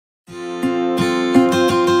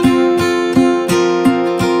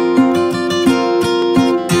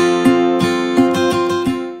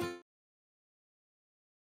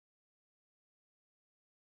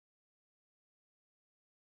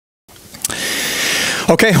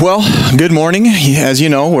Okay, well, good morning. As you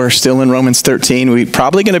know, we're still in Romans 13. We're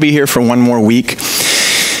probably going to be here for one more week.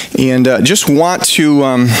 And just want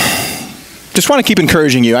to keep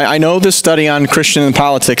encouraging you. I know this study on Christian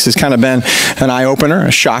politics has kind of been an eye-opener,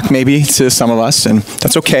 a shock maybe to some of us, and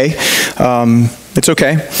that's okay. It's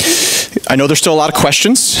okay. I know there's still a lot of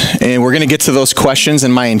questions, and we're going to get to those questions,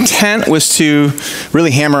 and my intent was to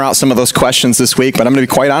really hammer out some of those questions this week, but I'm going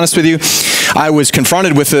to be quite honest with you. I was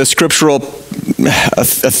confronted with a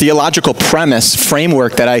theological premise,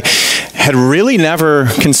 framework that I had really never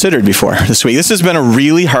considered before this week. This has been a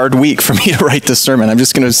really hard week for me to write this sermon. I'm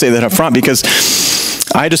just going to say that up front because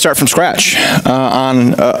I had to start from scratch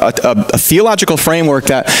on a theological framework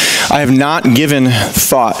that I have not given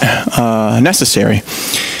thought necessary.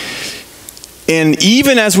 And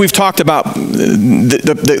even as we've talked about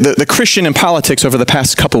the Christian in politics over the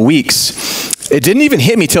past couple weeks, it didn't even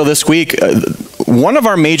hit me till this week. One of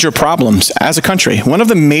our major problems as a country, one of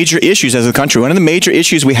the major issues as a country, one of the major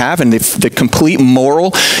issues we have in the complete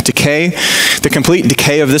moral decay, the complete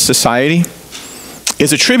decay of this society,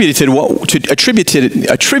 is attributed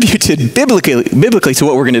biblically to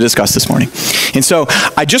what we're going to discuss this morning. And so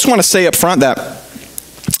I just want to say up front that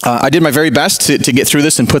I did my very best to get through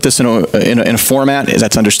this and put this in a format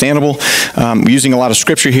that's understandable. We're using a lot of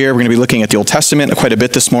scripture here. We're going to be looking at the Old Testament quite a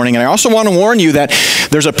bit this morning. And I also want to warn you that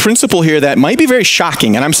there's a principle here that might be very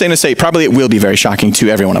shocking. And I'm saying to say, probably it will be very shocking to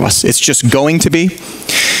every one of us. It's just going to be.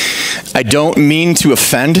 I don't mean to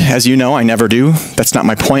offend, as you know, I never do. That's not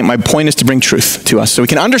my point. My point is to bring truth to us so we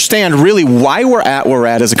can understand really why we're at where we're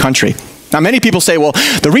at as a country. Now, many people say, well,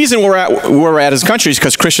 the reason we're at where we're at as a country is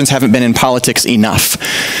because Christians haven't been in politics enough.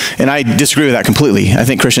 And I disagree with that completely. I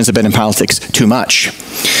think Christians have been in politics too much.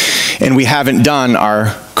 And we haven't done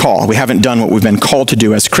our call. We haven't done what we've been called to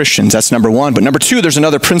do as Christians. That's number one. But number two, there's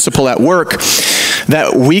another principle at work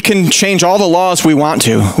that we can change all the laws we want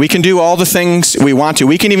to. We can do all the things we want to.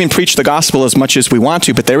 We can even preach the gospel as much as we want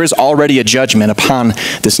to, but there is already a judgment upon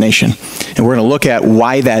this nation. And we're going to look at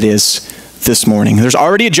why that is this morning. There's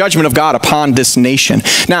already a judgment of God upon this nation.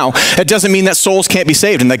 Now, that doesn't mean that souls can't be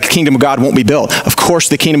saved and the kingdom of God won't be built. Of course,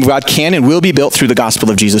 the kingdom of God can and will be built through the gospel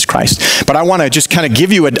of Jesus Christ. But I want to just kind of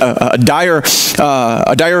give you a dire,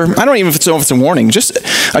 I don't even know if it's a warning, just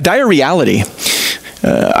a dire reality.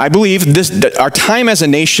 I believe that our time as a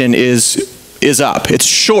nation is up. It's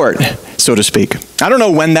short, so to speak. I don't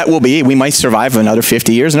know when that will be. We might survive another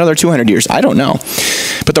 50 years, another 200 years. I don't know.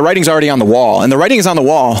 But the writing's already on the wall. And the writing is on the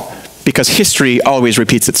wall because history always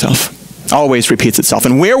repeats itself. Always repeats itself.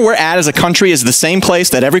 And where we're at as a country is the same place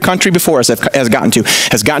that every country before us has gotten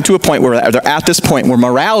to a point where they're at this point where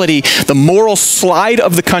morality, the moral slide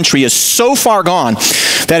of the country is so far gone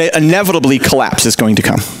that it inevitably collapse is going to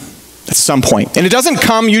come at some point. And it doesn't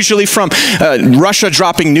come usually from Russia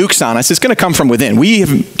dropping nukes on us. It's going to come from within. We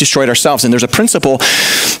have destroyed ourselves. And there's a principle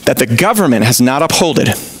that the government has not upheld,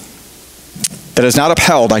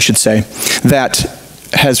 I should say, that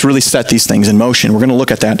has really set these things in motion. We're going to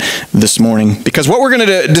look at that this morning because what we're going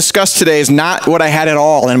to discuss today is not what I had at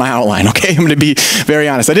all in my outline. Okay, I'm going to be very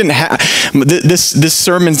honest. I didn't have this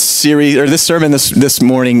sermon series or this sermon this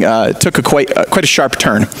morning took quite a sharp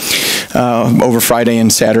turn over Friday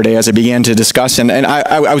and Saturday as I began to discuss, and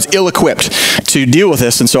I was ill-equipped to deal with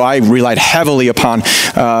this, and so I relied heavily upon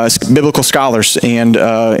biblical scholars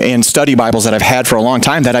and study Bibles that I've had for a long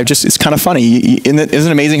time. That it's kind of funny. Isn't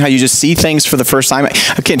it amazing how you just see things for the first time?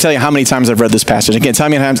 I can't tell you how many times I've read this passage. I can't tell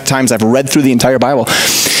you how many times I've read through the entire Bible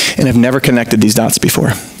and have never connected these dots before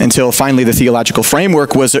until finally the theological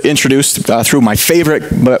framework was introduced through my favorite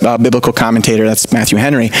biblical commentator, that's Matthew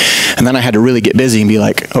Henry. And then I had to really get busy and be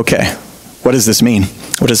like, okay, what does this mean?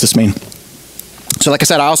 What does this mean? So like I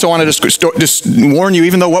said, I also want to just warn you,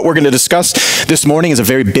 even though what we're going to discuss this morning is a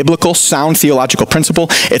very biblical, sound theological principle,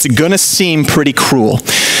 it's going to seem pretty cruel.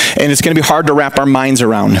 And it's going to be hard to wrap our minds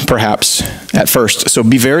around, perhaps, at first. So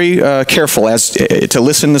be very careful to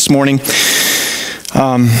listen this morning.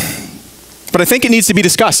 But I think it needs to be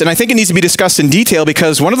discussed, and I think it needs to be discussed in detail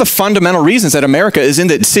because one of the fundamental reasons that America is in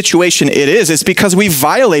the situation it is because we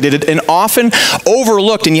violated an often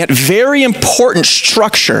overlooked and yet very important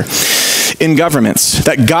structure in governments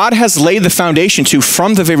that God has laid the foundation to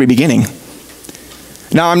from the very beginning.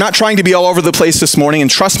 Now, I'm not trying to be all over the place this morning,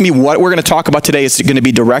 and trust me, what we're going to talk about today is going to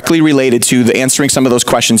be directly related to answering some of those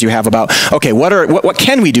questions you have about, okay, what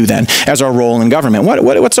can we do then as our role in government?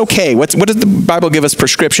 What's okay? What does the Bible give us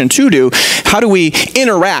prescription to do? How do we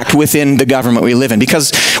interact within the government we live in?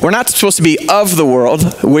 Because we're not supposed to be of the world.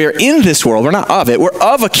 We're in this world. We're not of it. We're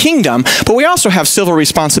of a kingdom, but we also have civil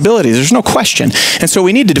responsibilities. There's no question. And so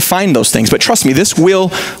we need to define those things. But trust me, this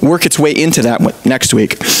will work its way into that next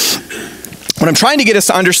week. What I'm trying to get us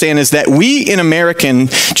to understand is that we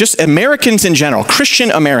just Americans in general,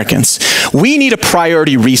 Christian Americans, we need a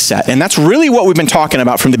priority reset. And that's really what we've been talking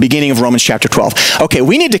about from the beginning of Romans chapter 12. Okay,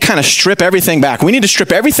 we need to kind of strip everything back. We need to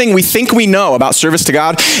strip everything we think we know about service to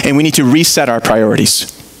God, and we need to reset our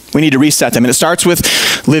priorities. We need to reset them. And it starts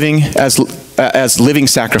with living as living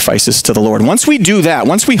sacrifices to the Lord. Once we do that,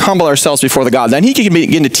 once we humble ourselves before the God, then he can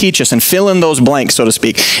begin to teach us and fill in those blanks, so to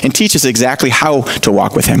speak, and teach us exactly how to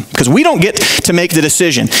walk with him. Because we don't get to make the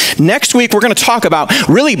decision. Next week, we're going to talk about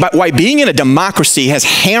really why being in a democracy has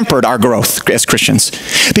hampered our growth as Christians.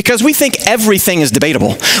 Because we think everything is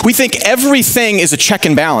debatable. We think everything is a check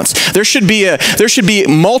and balance. There should be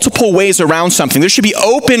multiple ways around something. There should be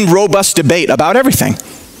open, robust debate about everything.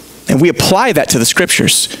 And we apply that to the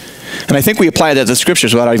scriptures. And I think we apply that to the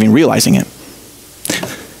scriptures without even realizing it.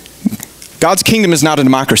 God's kingdom is not a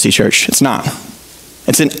democracy, church. It's not.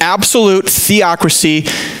 It's an absolute theocracy,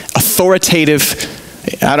 authoritative.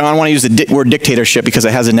 I don't want to use the word dictatorship because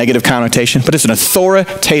it has a negative connotation, but it's an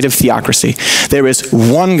authoritative theocracy. There is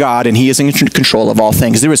one God, and he is in control of all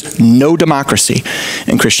things. There is no democracy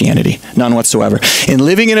in Christianity, none whatsoever. And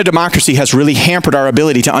living in a democracy has really hampered our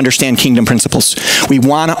ability to understand kingdom principles. We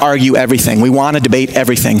want to argue everything. We want to debate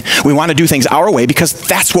everything. We want to do things our way because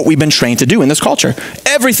that's what we've been trained to do in this culture.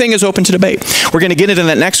 Everything is open to debate. We're going to get into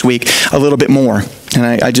that next week a little bit more. And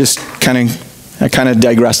I just kind of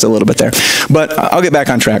digressed a little bit there. But I'll get back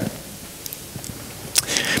on track.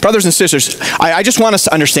 Brothers and sisters, I just want us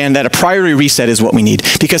to understand that a priority reset is what we need.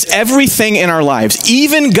 Because everything in our lives,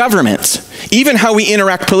 even government, even how we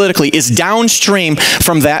interact politically, is downstream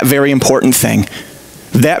from that very important thing.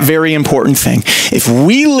 That very important thing. If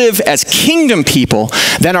we live as kingdom people,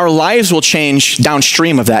 then our lives will change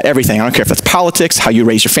downstream of that, everything. I don't care if that's politics, how you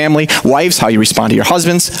raise your family, wives, how you respond to your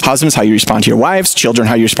husbands, husbands, how you respond to your wives, children,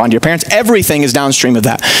 how you respond to your parents. Everything is downstream of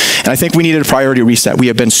that. And I think we needed a priority reset. We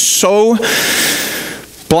have been so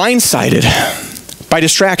blindsided by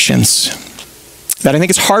distractions that I think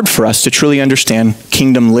it's hard for us to truly understand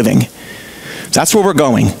kingdom living. That's where we're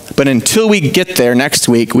going. But until we get there next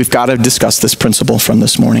week, we've got to discuss this principle from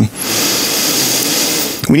this morning.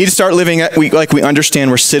 We need to start living like we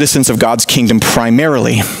understand we're citizens of God's kingdom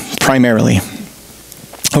primarily.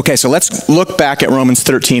 Okay, so let's look back at Romans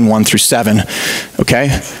 13, 1 through 7. Okay?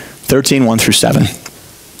 13, 1 through 7.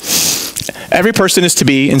 Every person is to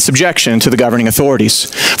be in subjection to the governing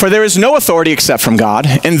authorities. For there is no authority except from God,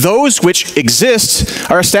 and those which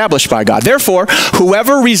exist are established by God. Therefore,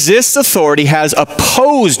 whoever resists authority has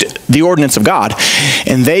opposed the ordinance of God,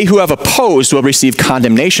 and they who have opposed will receive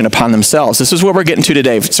condemnation upon themselves. This is what we're getting to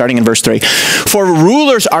today, starting in verse 3. For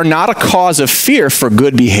rulers are not a cause of fear for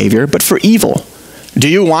good behavior, but for evil. Do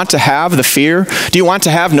you want to have the fear? Do you want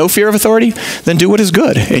to have no fear of authority? Then do what is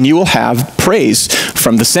good, and you will have praise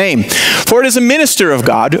from the same. For it is a minister of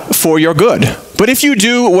God for your good. But if you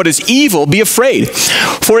do what is evil, be afraid,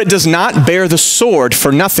 for it does not bear the sword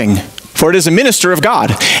for nothing. For it is a minister of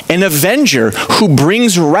God, an avenger who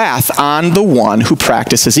brings wrath on the one who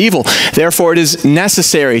practices evil. Therefore, it is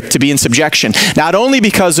necessary to be in subjection, not only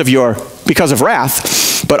because of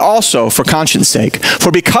wrath, but also for conscience sake.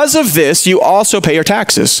 For because of this, you also pay your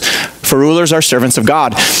taxes. For rulers are servants of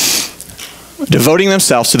God, devoting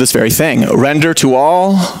themselves to this very thing. Render to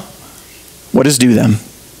all what is due them.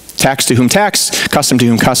 Tax to whom tax, custom to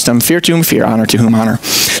whom custom, fear to whom fear, honor to whom honor.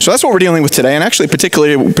 So that's what we're dealing with today. And actually,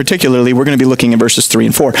 particularly we're going to be looking at verses 3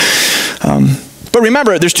 and 4. But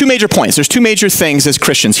remember, there's two major points. There's two major things as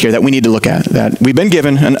Christians here that we need to look at, that we've been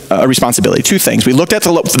given a responsibility. Two things. We looked at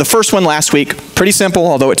the first one last week. Pretty simple,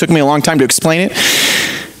 although it took me a long time to explain it.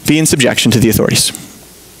 Be in subjection to the authorities.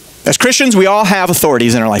 As Christians, we all have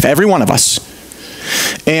authorities in our life, every one of us.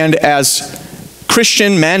 And as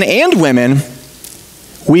Christian men and women,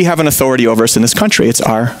 we have an authority over us in this country. It's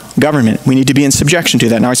our government. We need to be in subjection to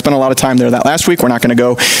that. Now, I spent a lot of time there that last week. We're not going to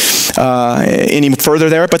go any further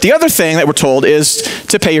there. But the other thing that we're told is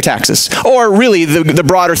to pay your taxes. Or really, the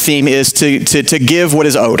broader theme is to give what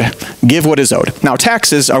is owed. Give what is owed. Now,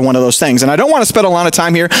 taxes are one of those things. And I don't want to spend a lot of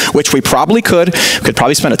time here, which we probably could. We could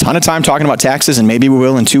probably spend a ton of time talking about taxes, and maybe we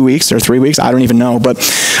will in 2 weeks or 3 weeks. I don't even know. But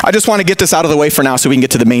I just want to get this out of the way for now so we can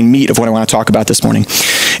get to the main meat of what I want to talk about this morning.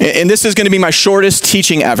 And this is going to be my shortest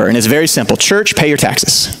teaching ever. And it's very simple. Church, pay your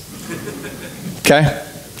taxes. Okay?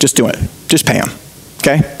 Just do it. Just pay them.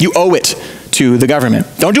 Okay? You owe it to the government.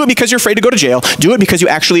 Don't do it because you're afraid to go to jail. Do it because you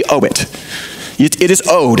actually owe it. It is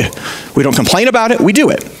owed. We don't complain about it. We do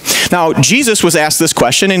it. Now, Jesus was asked this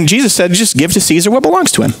question, and Jesus said, just give to Caesar what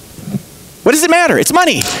belongs to him. What does it matter? It's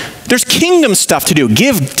money. There's kingdom stuff to do.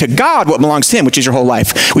 Give to God what belongs to him, which is your whole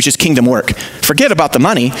life, which is kingdom work. Forget about the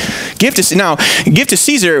money. Give to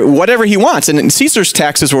Caesar whatever he wants. And Caesar's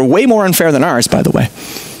taxes were way more unfair than ours, by the way.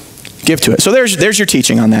 Give to it. So there's your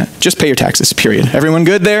teaching on that. Just pay your taxes, period. Everyone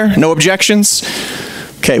good there? No objections?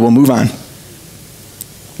 Okay, we'll move on.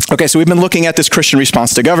 Okay, so we've been looking at this Christian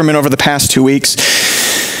response to government over the past 2 weeks.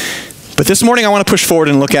 But this morning I want to push forward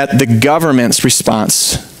and look at the government's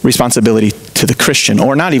responsibility to the Christian,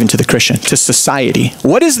 or not even to the Christian, to society.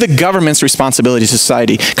 What is the government's responsibility to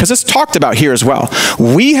society? Because it's talked about here as well.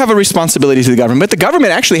 We have a responsibility to the government, but the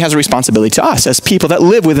government actually has a responsibility to us as people that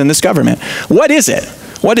live within this government. What is it?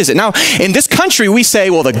 What is it? Now, in this country, we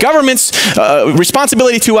say, well, the government's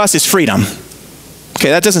responsibility to us is freedom. Okay,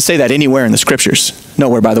 that doesn't say that anywhere in the scriptures.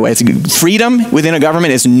 Nowhere, by the way. Freedom within a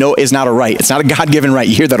government is not a right. It's not a God-given right.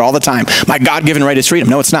 You hear that all the time. My God-given right is freedom.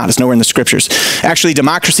 No, it's not. It's nowhere in the scriptures. Actually,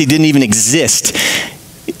 democracy didn't even exist.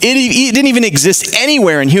 It didn't even exist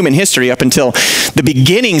anywhere in human history up until the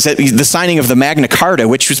beginnings, the signing of the Magna Carta,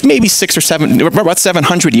 which was maybe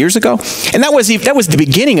 700 years ago. And that was the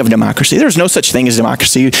beginning of democracy. There's no such thing as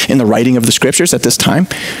democracy in the writing of the scriptures at this time.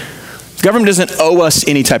 The government doesn't owe us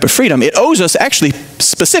any type of freedom. It owes us actually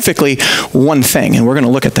specifically one thing, and we're going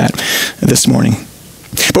to look at that this morning.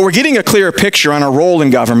 But we're getting a clearer picture on our role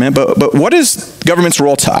in government, but what is government's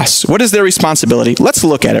role to us? What is their responsibility? Let's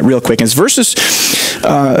look at it real quick. It's verses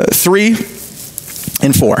 3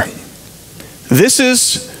 and 4. This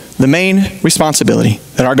is the main responsibility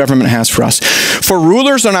that our government has for us. For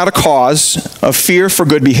rulers are not a cause of fear for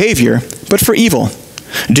good behavior, but for evil.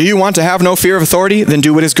 Do you want to have no fear of authority? Then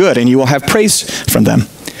do what is good, and you will have praise from them.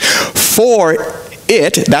 For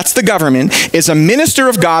it, that's the government, is a minister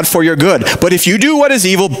of God for your good. But if you do what is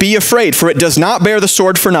evil, be afraid, for it does not bear the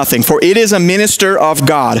sword for nothing. For it is a minister of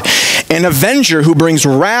God, an avenger who brings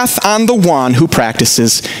wrath on the one who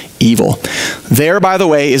practices evil. There, by the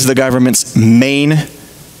way, is the government's main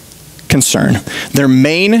concern. Their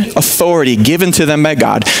main authority given to them by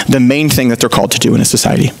God, the main thing that they're called to do in a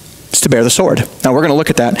society. Is to bear the sword. Now we're going to look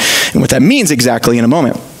at that and what that means exactly in a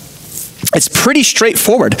moment. It's pretty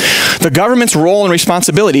straightforward. The government's role and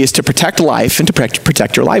responsibility is to protect life and to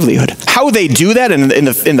protect your livelihood. How they do that in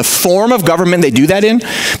the form of government they do that in,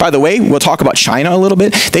 by the way, we'll talk about China a little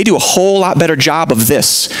bit. They do a whole lot better job of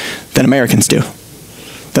this than Americans do,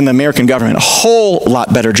 than the American government. A whole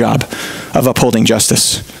lot better job of upholding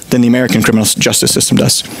justice than the American criminal justice system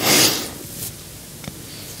does.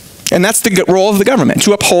 And that's the role of the government,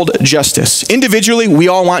 to uphold justice. Individually, we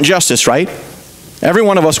all want justice, right? Every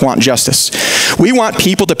one of us want justice. We want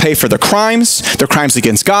people to pay for their crimes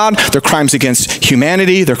against God, their crimes against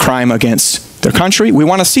humanity, their crime against their country. We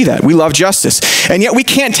want to see that. We love justice. And yet we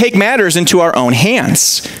can't take matters into our own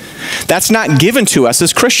hands. That's not given to us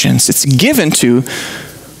as Christians. It's given to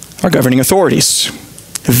our governing authorities.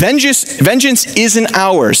 Vengeance isn't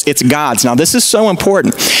ours, it's God's. Now this is so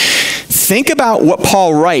important. Think about what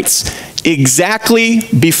Paul writes exactly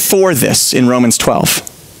before this in Romans 12.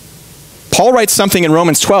 Paul writes something in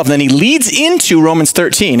Romans 12, then he leads into Romans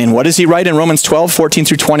 13. And what does he write in Romans 12, 14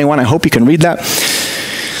 through 21? I hope you can read that.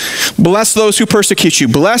 Bless those who persecute you.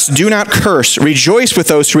 Bless, do not curse. Rejoice with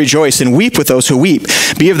those who rejoice, and weep with those who weep.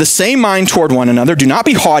 Be of the same mind toward one another. Do not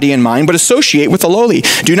be haughty in mind, but associate with the lowly.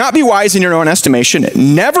 Do not be wise in your own estimation.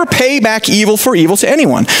 Never pay back evil for evil to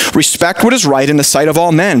anyone. Respect what is right in the sight of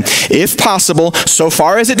all men. If possible, so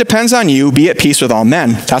far as it depends on you, be at peace with all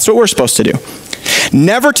men. That's what we're supposed to do.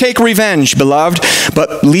 Never take revenge, beloved,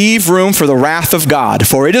 but leave room for the wrath of God.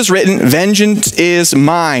 For it is written, vengeance is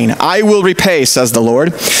mine. I will repay, says the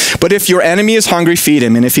Lord. But if your enemy is hungry, feed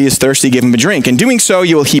him. And if he is thirsty, give him a drink. In doing so,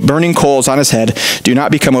 you will heap burning coals on his head. Do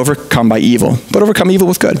not become overcome by evil, but overcome evil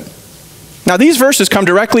with good. Now, these verses come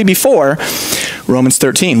directly before Romans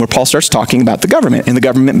 13, where Paul starts talking about the government and the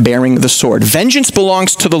government bearing the sword. Vengeance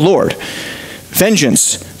belongs to the Lord.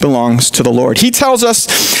 Vengeance belongs to the Lord. He tells us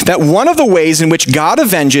that one of the ways in which God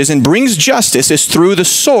avenges and brings justice is through the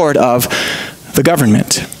sword of the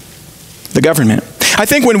government. The government. I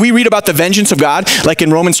think when we read about the vengeance of God, like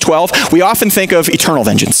in Romans 12, we often think of eternal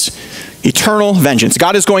vengeance. Eternal vengeance.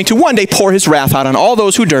 God is going to one day pour his wrath out on all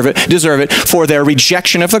those who deserve it for their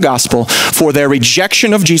rejection of the gospel, for their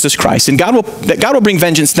rejection of Jesus Christ. And God will bring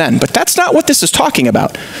vengeance then. But that's not what this is talking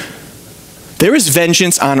about. There is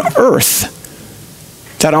vengeance on earth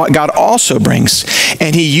that God also brings.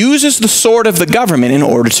 And he uses the sword of the government in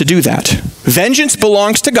order to do that. Vengeance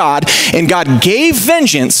belongs to God, and God gave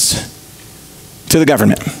vengeance to the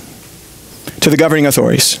government, to the governing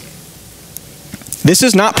authorities. This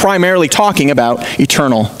is not primarily talking about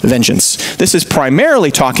eternal vengeance. This is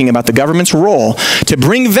primarily talking about the government's role to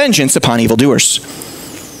bring vengeance upon evildoers.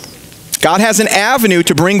 God has an avenue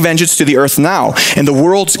to bring vengeance to the earth now, and the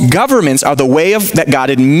world's governments are the way that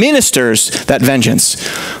God administers that vengeance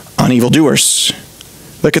on evildoers.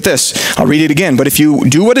 Look at this. I'll read it again. But if you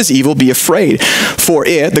do what is evil, be afraid. For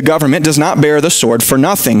it, the government, does not bear the sword for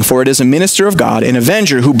nothing. For it is a minister of God, an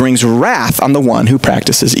avenger who brings wrath on the one who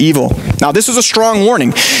practices evil. Now, this is a strong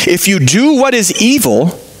warning. If you do what is evil,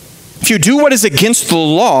 if you do what is against the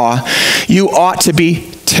law, you ought to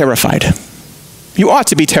be terrified. You ought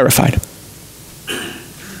to be terrified.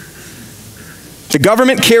 The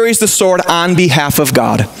government carries the sword on behalf of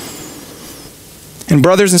God. And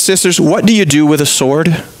brothers and sisters, what do you do with a sword?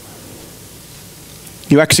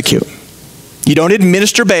 You execute. You don't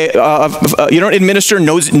administer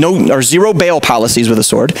no or zero bail policies with a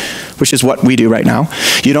sword, which is what we do right now.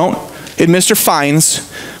 You don't administer fines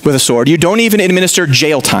with a sword. You don't even administer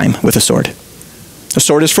jail time with a sword. A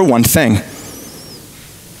sword is for one thing.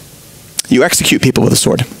 You execute people with a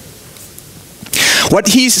sword. What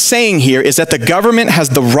he's saying here is that the government has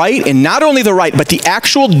the right, and not only the right, but the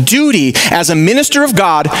actual duty as a minister of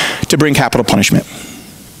God to bring capital punishment.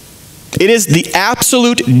 It is the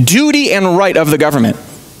absolute duty and right of the government.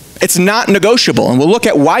 It's not negotiable, and we'll look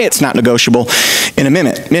at why it's not negotiable in a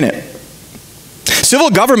minute.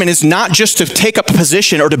 Civil government is not just to take up a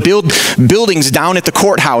position or to build buildings down at the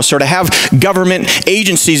courthouse or to have government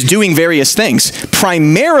agencies doing various things.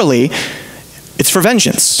 Primarily, it's for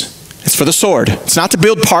vengeance. It's for the sword. It's not to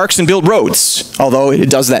build parks and build roads, although it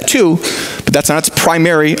does that too, but that's not its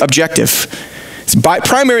primary objective. Its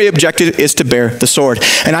primary objective is to bear the sword.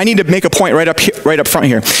 And I need to make a point right up front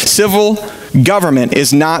here. Civil government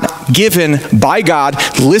is not given by God.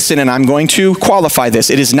 Listen, and I'm going to qualify this.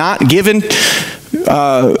 It is not given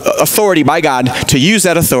authority by God to use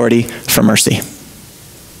that authority for mercy.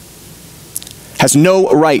 Has no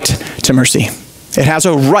right to mercy. It has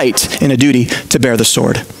a right and a duty to bear the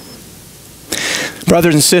sword.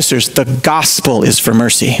 Brothers and sisters, the gospel is for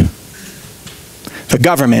mercy. The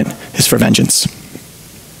government is for vengeance.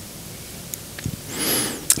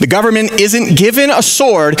 The government isn't given a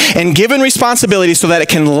sword and given responsibility so that it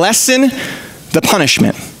can lessen the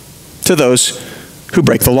punishment to those who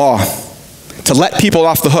break the law, to let people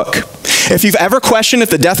off the hook. If you've ever questioned if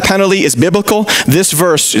the death penalty is biblical, this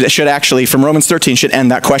verse should actually, from Romans 13, should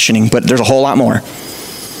end that questioning, but there's a whole lot more.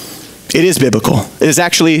 It is biblical. It is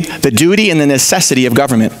actually the duty and the necessity of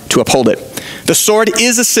government to uphold it. The sword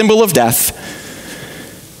is a symbol of death.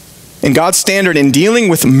 And God's standard in dealing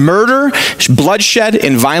with murder, bloodshed,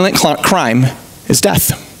 and violent crime is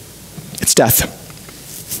death. It's death.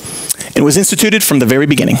 It was instituted from the very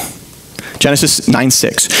beginning. Genesis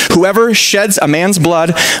 9:6. Whoever sheds a man's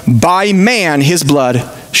blood, by man his blood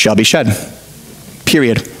shall be shed.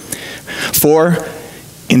 Period. For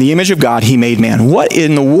in the image of God, he made man. What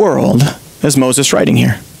in the world is Moses writing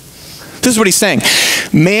here? This is what he's saying.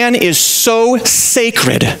 Man is so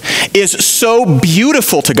sacred, is so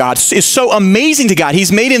beautiful to God, is so amazing to God.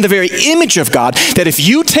 He's made in the very image of God that if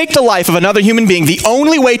you take the life of another human being, the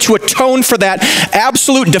only way to atone for that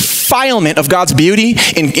absolute defilement of God's beauty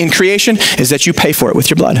in creation is that you pay for it with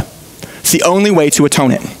your blood. It's the only way to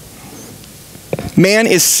atone it. Man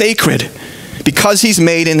is sacred because he's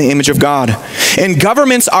made in the image of God. And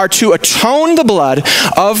governments are to atone the blood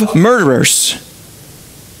of murderers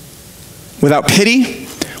without pity,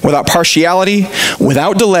 without partiality,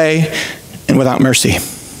 without delay, and without mercy.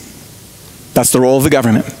 That's the role of the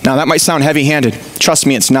government. Now that might sound heavy-handed. Trust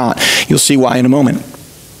me, it's not. You'll see why in a moment.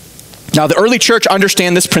 Now, the early church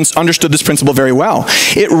understood this principle very well.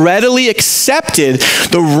 It readily accepted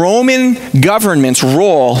the Roman government's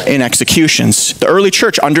role in executions. The early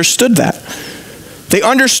church understood that. They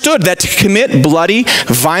understood that to commit bloody,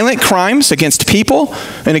 violent crimes against people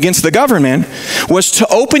and against the government was to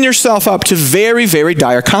open yourself up to very, very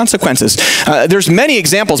dire consequences. There's many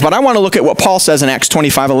examples, but I want to look at what Paul says in Acts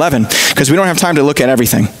 25:11, because we don't have time to look at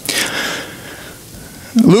everything.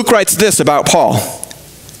 Luke writes this about Paul.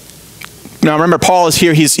 Now remember, Paul is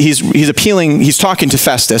here, he's appealing, he's talking to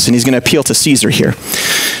Festus, and he's going to appeal to Caesar here,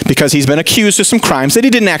 because he's been accused of some crimes that he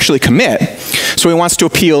didn't actually commit. So he wants to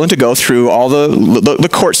appeal and to go through all the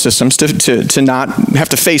court systems to not have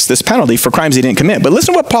to face this penalty for crimes he didn't commit. But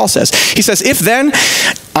listen to what Paul says. He says, if then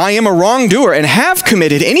I am a wrongdoer and have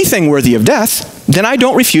committed anything worthy of death, then I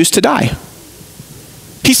don't refuse to die.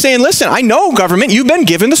 He's saying, listen, I know, government, you've been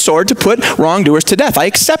given the sword to put wrongdoers to death. I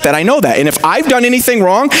accept that. I know that. And if I've done anything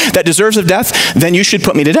wrong that deserves of death, then you should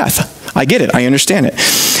put me to death. I get it. I understand it.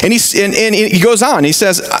 And he goes on. He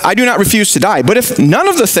says, I do not refuse to die. But if none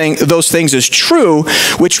of those things is true,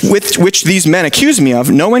 which these men accuse me of,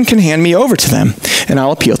 no one can hand me over to them, and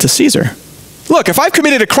I'll appeal to Caesar. Look, if I've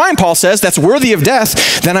committed a crime, Paul says, that's worthy of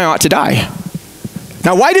death, then I ought to die.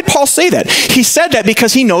 Now, why did Paul say that? He said that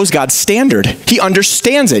because he knows God's standard. He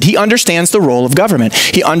understands it. He understands the role of government.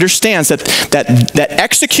 He understands that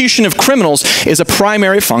execution of criminals is a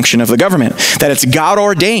primary function of the government, that it's God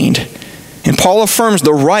ordained. And Paul affirms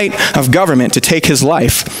the right of government to take his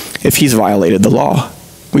life if he's violated the law.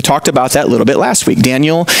 We talked about that a little bit last week.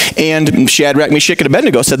 Daniel and Shadrach, Meshach, and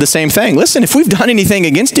Abednego said the same thing. Listen, if we've done anything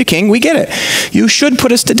against you, king, we get it. You should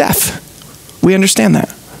put us to death. We understand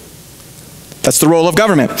that. That's the role of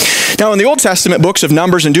government. Now, in the Old Testament books of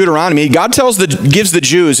Numbers and Deuteronomy, God gives the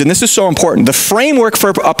Jews, and this is so important, the framework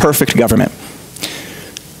for a perfect government.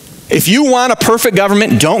 If you want a perfect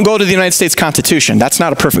government, don't go to the United States Constitution. That's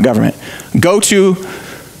not a perfect government. Go to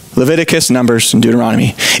Leviticus, Numbers, and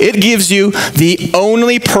Deuteronomy. It gives you the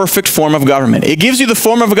only perfect form of government. It gives you the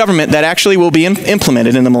form of a government that actually will be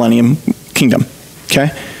implemented in the millennium kingdom. Okay?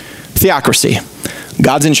 Theocracy.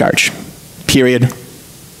 God's in charge. Period.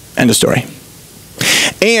 End of story.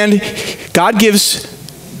 And God gives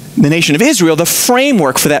the nation of Israel the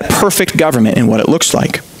framework for that perfect government and what it looks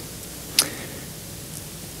like.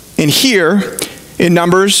 And here, in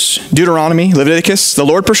Numbers, Deuteronomy, Leviticus, the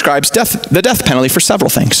Lord prescribes the death penalty for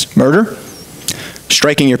several things. Murder,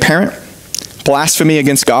 striking your parent, blasphemy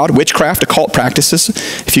against God, witchcraft, occult practices,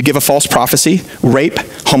 if you give a false prophecy, rape,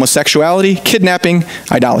 homosexuality, kidnapping,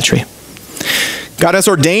 idolatry. God has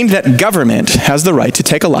ordained that government has the right to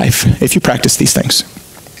take a life if you practice these things.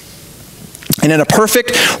 And in a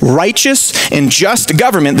perfect, righteous, and just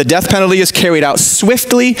government, the death penalty is carried out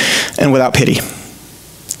swiftly and without pity.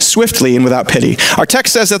 Swiftly and without pity. Our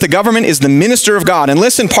text says that the government is the minister of God. And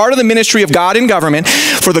listen, part of the ministry of God in government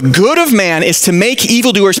for the good of man is to make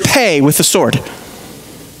evildoers pay with the sword.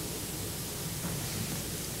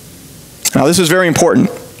 Now, this is very important.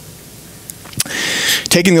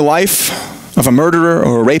 Taking the life of a murderer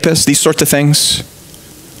or a rapist, these sorts of things,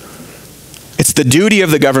 it's the duty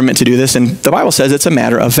of the government to do this, and the Bible says it's a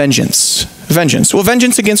matter of vengeance. Vengeance. Well,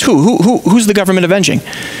 vengeance against who? Who's the government avenging?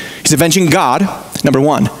 He's avenging God, number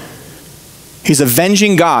one. He's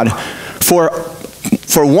avenging God for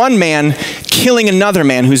one man killing another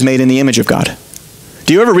man who's made in the image of God.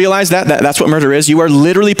 Do you ever realize that? That's what murder is? You are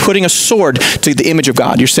literally putting a sword to the image of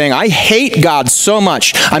God. You're saying, I hate God so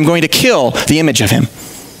much, I'm going to kill the image of him.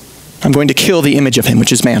 I'm going to kill the image of him,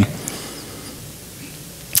 which is man.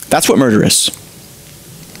 That's what murder is.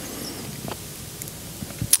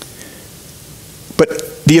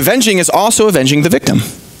 But the avenging is also avenging the victim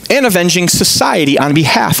and avenging society on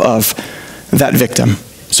behalf of that victim.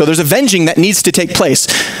 So there's avenging that needs to take place.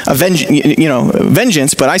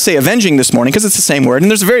 Vengeance, but I say avenging this morning because it's the same word.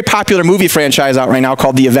 And there's a very popular movie franchise out right now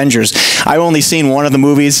called The Avengers. I've only seen one of the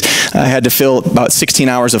movies. I had to fill about 16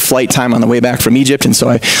 hours of flight time on the way back from Egypt, and so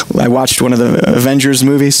I watched one of the Avengers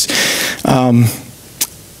movies.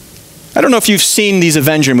 I don't know if you've seen these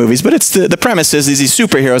Avenger movies, but it's the premise is these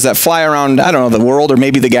superheroes that fly around, I don't know, the world or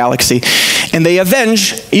maybe the galaxy, and they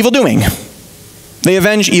avenge evildoing. They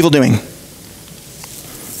avenge evildoing.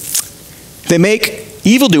 They make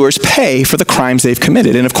evildoers pay for the crimes they've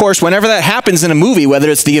committed. And of course, whenever that happens in a movie, whether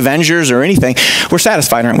it's the Avengers or anything, we're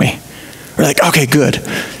satisfied, aren't we? We're like, okay, good.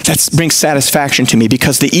 That brings satisfaction to me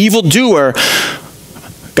because the evildoer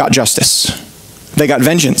got justice. They got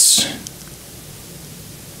vengeance.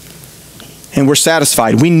 And we're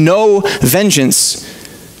satisfied. We know vengeance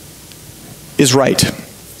is right.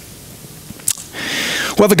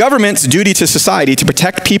 Well, the government's duty to society to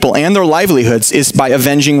protect people and their livelihoods is by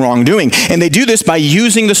avenging wrongdoing. And they do this by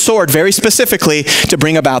using the sword very specifically to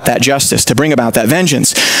bring about that justice, to bring about that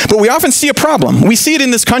vengeance. But we often see a problem. We see it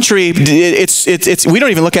in this country. We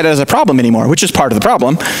don't even look at it as a problem anymore, which is part of the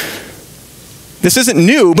problem. This isn't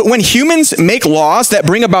new, but when humans make laws that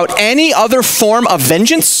bring about any other form of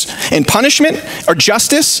vengeance and punishment or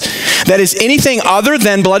justice that is anything other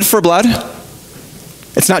than blood for blood,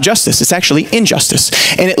 it's not justice, it's actually injustice.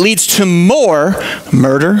 And it leads to more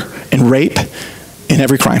murder and rape in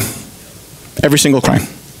every crime. Every single crime.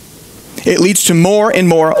 It leads to more and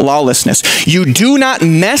more lawlessness. You do not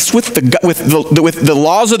mess with the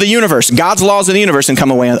laws of the universe, God's laws of the universe, and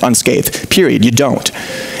come away unscathed. Period. You don't.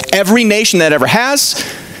 Every nation that ever has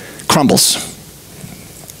crumbles.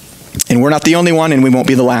 And we're not the only one, and we won't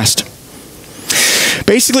be the last.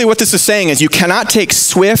 Basically, what this is saying is you cannot take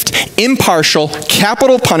swift, impartial,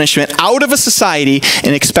 capital punishment out of a society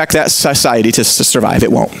and expect that society to survive.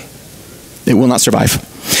 It won't. It will not survive.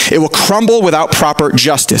 It will crumble without proper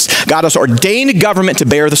justice. God has ordained government to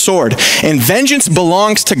bear the sword, and vengeance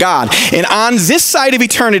belongs to God. And on this side of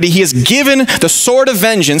eternity, he has given the sword of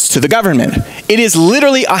vengeance to the government. It is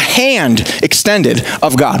literally a hand extended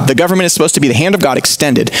of God. The government is supposed to be the hand of God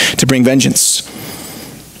extended to bring vengeance.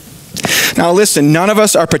 Now listen, none of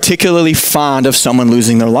us are particularly fond of someone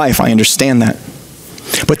losing their life. I understand that.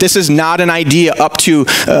 But this is not an idea up to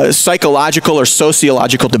psychological or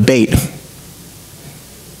sociological debate.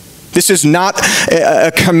 This is not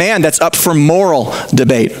a command that's up for moral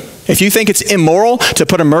debate. If you think it's immoral to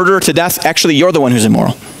put a murderer to death, actually you're the one who's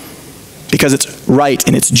immoral. Because it's right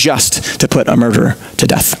and it's just to put a murderer to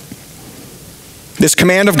death. This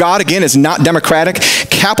command of God, again, is not democratic.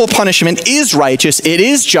 Capital punishment is righteous, it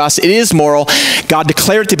is just, it is moral. God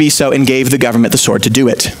declared it to be so and gave the government the sword to do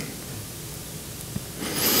it.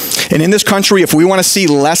 And in this country, if we want to see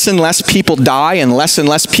less and less people die and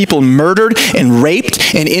less people murdered and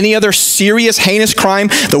raped and any other serious, heinous crime,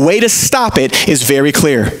 the way to stop it is very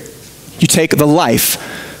clear. You take the life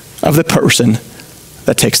of the person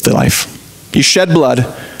that takes the life. You shed blood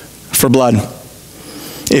for blood.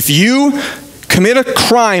 If you commit a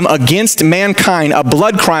crime against mankind, a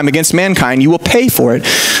blood crime against mankind, you will pay for it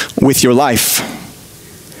with your life.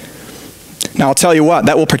 Now, I'll tell you what,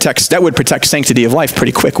 that would protect sanctity of life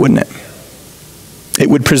pretty quick, wouldn't it? It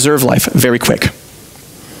would preserve life very quick.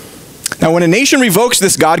 Now, when a nation revokes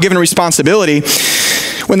this God-given responsibility,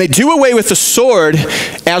 when they do away with the sword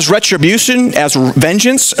as retribution, as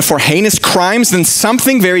vengeance for heinous crimes, then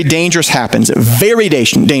something very dangerous happens. Very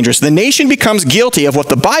dangerous. The nation becomes guilty of what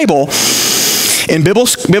the Bible and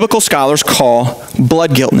biblical scholars call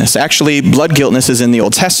bloodguiltness. Actually, bloodguiltness is in the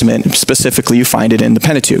Old Testament. Specifically, you find it in the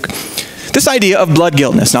Pentateuch. This idea of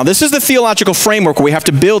bloodguiltness. Now, this is the theological framework where we have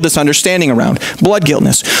to build this understanding around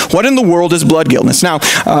bloodguiltness. What in the world is bloodguiltness? Now,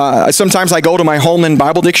 sometimes I go to my Holman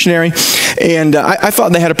Bible Dictionary, and I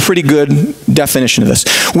thought they had a pretty good definition of this.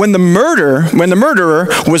 When the murderer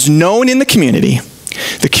was known in the community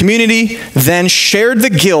then shared the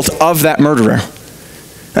guilt of that murderer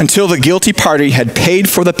until the guilty party had paid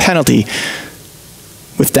for the penalty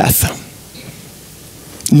with death.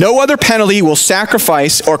 No other penalty will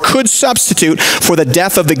sacrifice or could substitute for the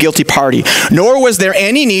death of the guilty party, nor was there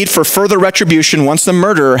any need for further retribution once the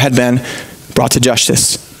murderer had been brought to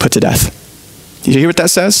justice, put to death. Did you hear what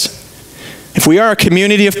that says? If we are a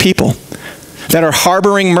community of people that are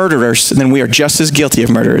harboring murderers, then we are just as guilty of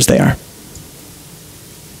murder as they are.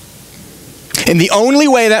 And the only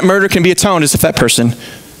way that murder can be atoned is if that person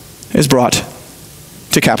is brought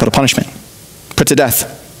to capital punishment, put to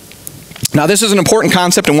death. Now, this is an important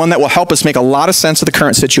concept and one that will help us make a lot of sense of the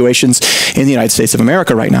current situations in the United States of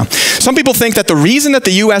America right now. Some people think that the reason that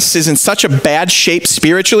the U.S. is in such a bad shape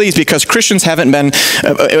spiritually is because Christians haven't been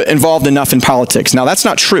involved enough in politics. Now, that's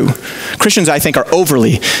not true. Christians, I think, are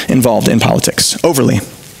overly involved in politics. Overly.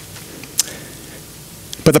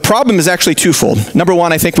 But the problem is actually twofold. Number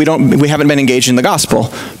one, I think we haven't been engaged in the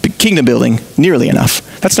gospel, kingdom building, nearly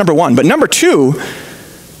enough. That's number one. But number two,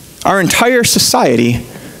 our entire society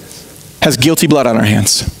has guilty blood on our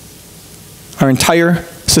hands. Our entire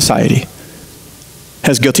society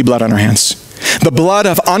has guilty blood on our hands. The blood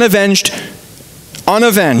of unavenged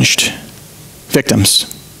victims.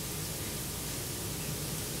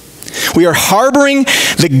 We are harboring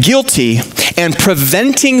the guilty and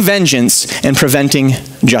preventing vengeance and preventing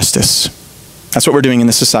justice. That's what we're doing in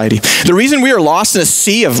this society. The reason we are lost in a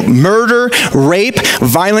sea of murder, rape,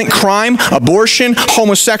 violent crime, abortion,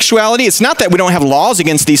 homosexuality, it's not that we don't have laws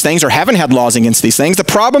against these things or haven't had laws against these things. The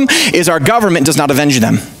problem is our government does not avenge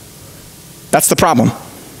them. That's the problem.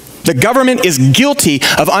 The government is guilty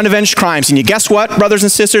of unavenged crimes. And you guess what, brothers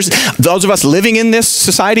and sisters? Those of us living in this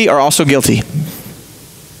society are also guilty.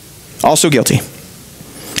 Also guilty.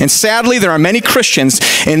 And sadly, there are many Christians,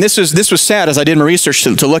 and this was sad as I did my research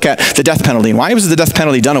to look at the death penalty. And why was the death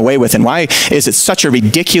penalty done away with? And why is it such a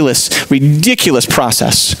ridiculous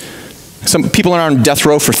process? Some people are on death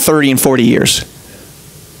row for 30 and 40 years.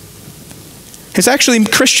 It's actually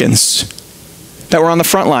Christians that were on the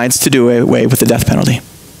front lines to do away with the death penalty.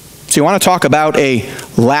 So you want to talk about a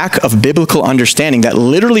lack of biblical understanding that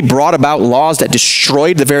literally brought about laws that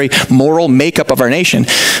destroyed the very moral makeup of our nation.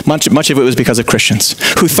 Much of it was because of Christians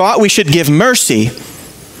who thought we should give mercy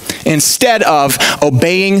instead of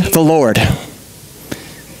obeying the Lord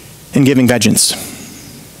and giving vengeance.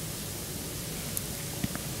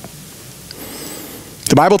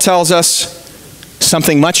 The Bible tells us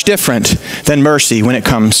something much different than mercy when it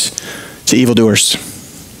comes to evildoers.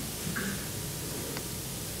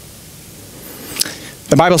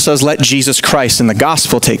 The Bible says, let Jesus Christ and the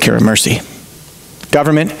gospel take care of mercy.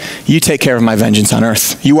 Government, you take care of my vengeance on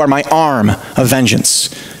earth. You are my arm of vengeance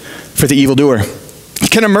for the evildoer.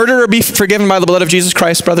 Can a murderer be forgiven by the blood of Jesus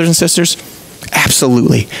Christ, brothers and sisters?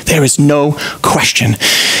 Absolutely. There is no question.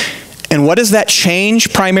 And what does that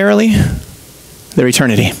change primarily? Their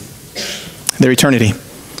eternity. Their eternity.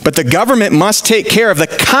 But the government must take care of the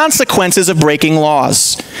consequences of breaking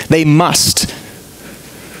laws. They must.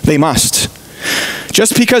 They must.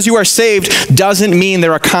 Just because you are saved doesn't mean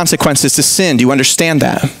there are consequences to sin. Do you understand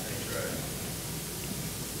that?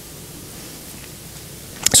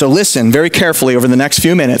 So listen very carefully over the next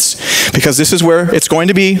few minutes, because this is where it's going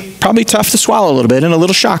to be probably tough to swallow a little bit and a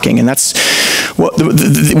little shocking. And that's what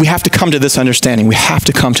we have to come to this understanding. We have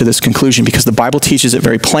to come to this conclusion because the Bible teaches it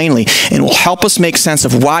very plainly and will help us make sense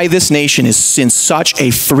of why this nation is in such a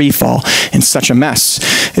free fall, in such a mess.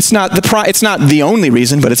 It's not the only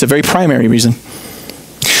reason, but it's a very primary reason.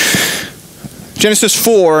 Genesis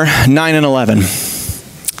 4, 9 and 11.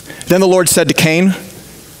 Then the Lord said to Cain,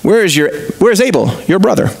 Where is Abel, your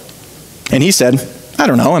brother? And he said, I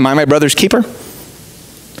don't know, am I my brother's keeper?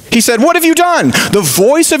 He said, what have you done? The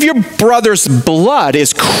voice of your brother's blood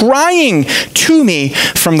is crying to me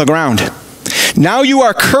from the ground. Now you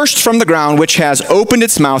are cursed from the ground, which has opened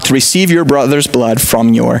its mouth to receive your brother's blood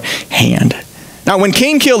from your hand. Now when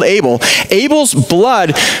Cain killed Abel, Abel's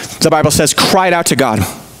blood, the Bible says, cried out to God.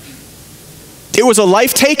 It was a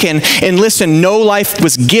life taken, and listen, no life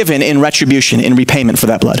was given in retribution, in repayment for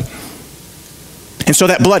that blood. And so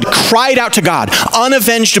that blood cried out to God.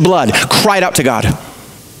 Unavenged blood cried out to God.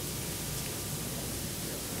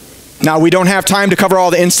 Now, we don't have time to cover all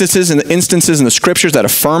the instances in the scriptures that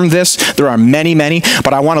affirm this. There are many, many,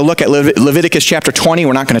 but I want to look at Leviticus chapter 20.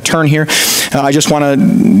 We're not going to turn here. I just want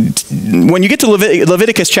to, when you get to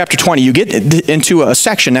Leviticus chapter 20, you get into a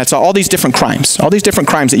section that's all these different crimes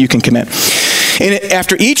that you can commit. And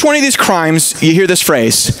after each one of these crimes, you hear this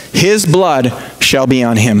phrase, his blood shall be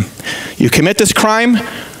on him. You commit this crime,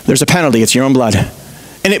 there's a penalty. It's your own blood.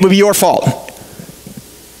 And it would be your fault.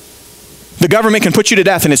 The government can put you to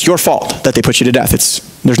death, and it's your fault that they put you to death.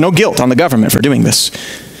 There's no guilt on the government for doing this.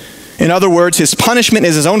 In other words, his punishment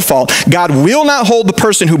is his own fault. God will not hold the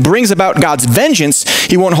person who brings about God's vengeance.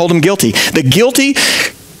 He won't hold him guilty.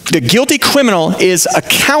 The guilty criminal is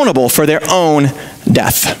accountable for their own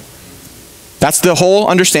death. That's the whole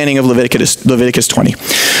understanding of Leviticus 20.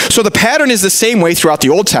 So the pattern is the same way throughout the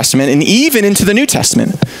Old Testament and even into the New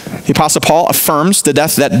Testament. The Apostle Paul affirms that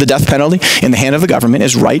the death penalty in the hand of the government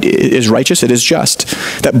is righteous, it is just.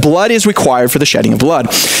 That blood is required for the shedding of blood.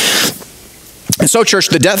 And so, church,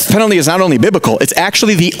 the death penalty is not only biblical, it's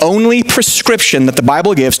actually the only prescription that the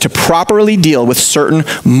Bible gives to properly deal with certain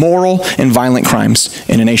moral and violent crimes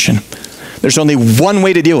in a nation. There's only one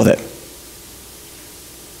way to deal with it.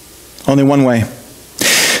 Only one way.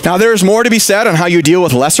 Now, there's more to be said on how you deal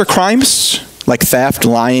with lesser crimes, like theft,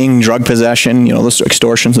 lying, drug possession, those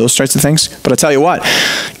extortions, those types of things. But I'll tell you what,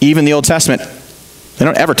 even the Old Testament, they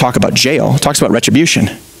don't ever talk about jail. It talks about retribution.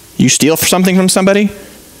 You steal something from somebody,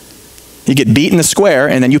 you get beat in the square,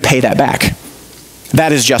 and then you pay that back.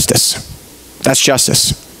 That is justice. That's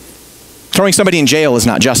justice. Throwing somebody in jail is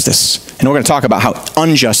not justice. And we're going to talk about how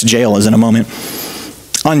unjust jail is in a moment.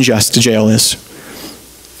 Unjust jail is.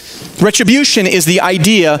 Retribution is the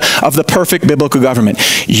idea of the perfect biblical government.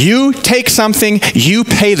 You take something, you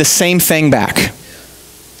pay the same thing back.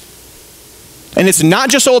 And it's not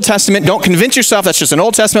just Old Testament. Don't convince yourself that's just an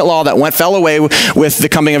Old Testament law that fell away with the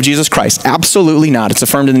coming of Jesus Christ. Absolutely not. It's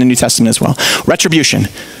affirmed in the New Testament as well. Retribution.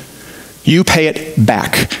 You pay it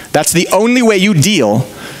back. That's the only way you deal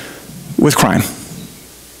with crime.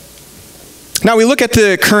 Now we look at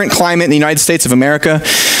the current climate in the United States of America.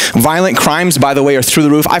 Violent crimes, by the way, are through the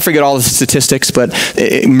roof. I forget all the statistics, but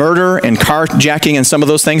murder and carjacking and some of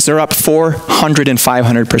those things, they're up 400 and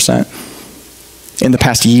 500% in the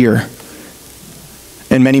past year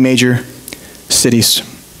in many major cities.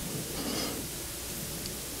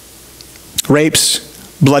 Rapes,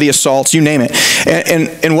 bloody assaults, you name it.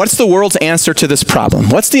 And what's the world's answer to this problem?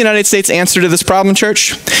 What's the United States' answer to this problem,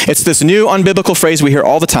 church? It's this new unbiblical phrase we hear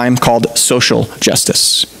all the time called social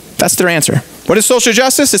justice. That's their answer. What is social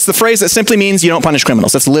justice? It's the phrase that simply means you don't punish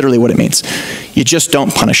criminals. That's literally what it means. You just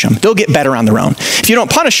don't punish them. They'll get better on their own. If you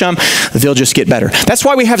don't punish them, they'll just get better. That's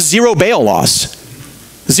why we have zero bail laws.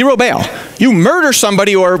 Zero bail. You murder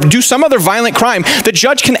somebody or do some other violent crime, the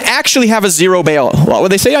judge can actually have a zero bail law where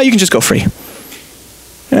they say, oh, you can just go free.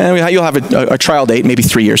 And you'll have a trial date maybe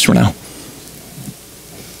 3 years from now.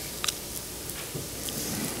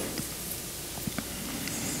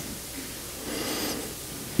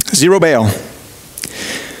 Zero bail.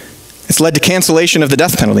 It's led to cancellation of the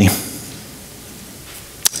death penalty.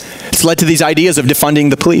 It's led to these ideas of defunding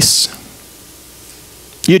the police.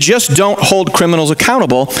 You just don't hold criminals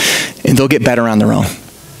accountable, and they'll get better on their own.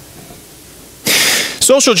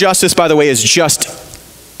 Social justice, by the way, is just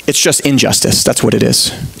injustice. That's what it is.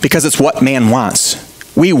 Because it's what man wants.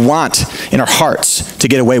 We want in our hearts to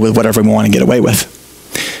get away with whatever we want to get away with.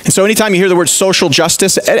 And so anytime you hear the word social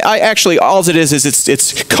justice, all it is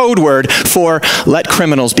it's code word for let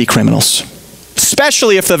criminals be criminals.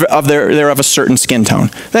 Especially if they're of a certain skin tone.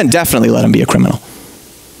 Then definitely let them be a criminal.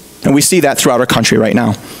 And we see that throughout our country right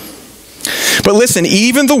now. But listen,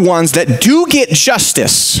 even the ones that do get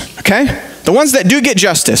justice, okay? The ones that do get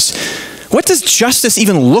justice, what does justice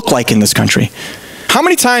even look like in this country? How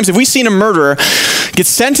many times have we seen a murderer get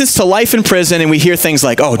sentenced to life in prison and we hear things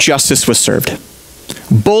like, oh, justice was served?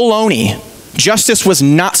 Baloney. Justice was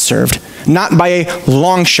not served. Not by a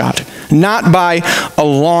long shot. Not by a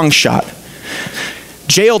long shot.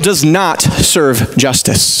 Jail does not serve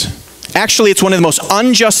justice. Actually, it's one of the most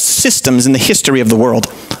unjust systems in the history of the world.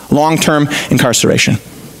 Long-term incarceration.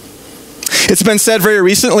 It's been said very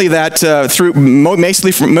recently that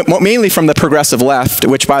mainly from the progressive left,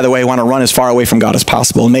 which, by the way, want to run as far away from God as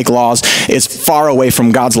possible and make laws as far away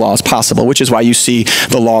from God's law as possible, which is why you see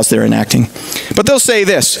the laws they're enacting. But they'll say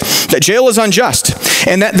this, that jail is unjust,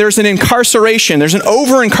 and that there's an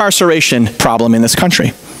over-incarceration problem in this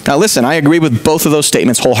country. Now listen, I agree with both of those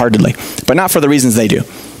statements wholeheartedly, but not for the reasons they do.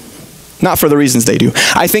 Not for the reasons they do.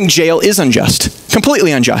 I think jail is unjust,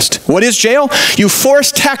 completely unjust. What is jail? You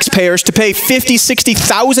force taxpayers to pay $50,000,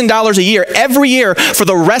 $60,000 a year, every year, for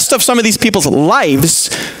the rest of some of these people's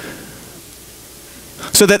lives,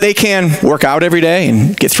 so that they can work out every day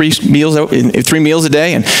and get 3 meals a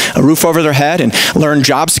day and a roof over their head and learn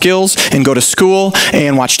job skills and go to school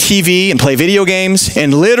and watch TV and play video games,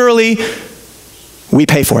 and literally we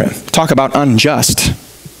pay for it. Talk about unjust.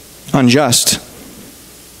 Unjust.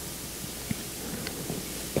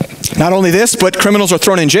 Not only this, but criminals are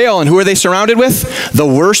thrown in jail, and who are they surrounded with? The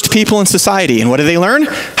worst people in society. And what do they learn?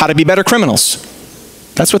 How to be better criminals.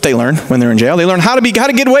 That's what they learn when they're in jail. They learn how to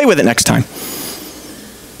get away with it next time.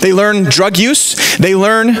 They learn drug use. They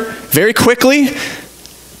learn very quickly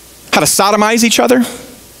how to sodomize each other.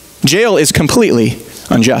 Jail is completely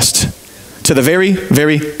unjust to the very,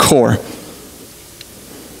 very core.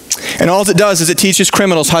 And all it does is it teaches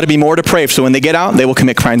criminals how to be more depraved, so when they get out, they will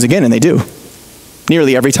commit crimes again, and they do.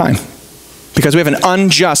 Nearly every time. Because we have an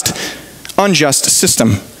unjust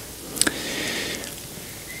system.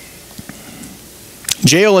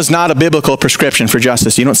 Jail is not a biblical prescription for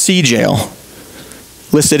justice. You don't see jail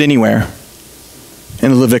listed anywhere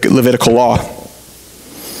in the Levitical law.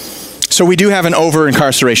 So we do have an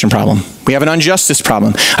over-incarceration problem. We have an injustice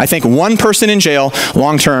problem. I think one person in jail,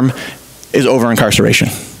 long-term, is over-incarceration.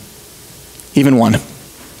 Even one.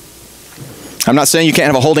 I'm not saying you can't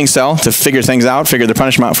have a holding cell to figure things out, figure the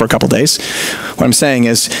punishment out for a couple days. What I'm saying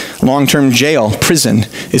is long-term jail, prison,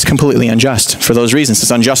 is completely unjust for those reasons.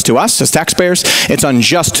 It's unjust to us as taxpayers. It's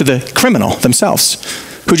unjust to the criminal themselves,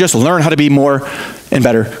 who just learn how to be more and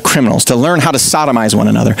better criminals, to learn how to sodomize one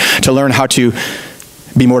another, to learn how to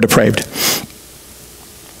be more depraved.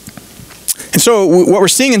 And so what we're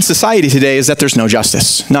seeing in society today is that there's no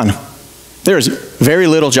justice. None. There's very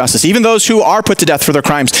little justice. Even those who are put to death for their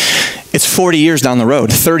crimes, it's 40 years down the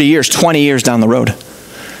road, 30 years, 20 years down the road.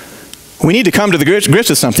 We need to come to the grips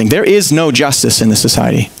with something. There is no justice in this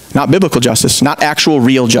society. Not biblical justice, not actual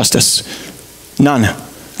real justice. None.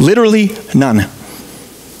 Literally none.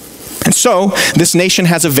 And so, this nation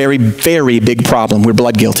has a very, very big problem. We're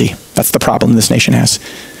blood guilty. That's the problem this nation has.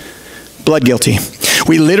 Blood guilty.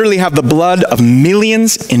 We literally have the blood of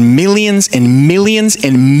millions and millions and millions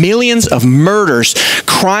and millions of murders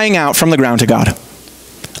crying out from the ground to God.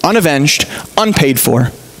 Unavenged, unpaid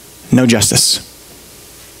for, no justice.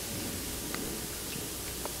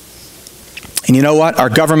 And you know what? Our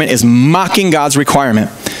government is mocking God's requirement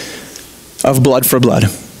of blood for blood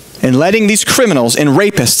and letting these criminals and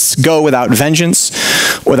rapists go without vengeance,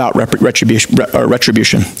 without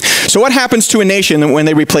retribution. So what happens to a nation when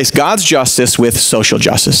they replace God's justice with social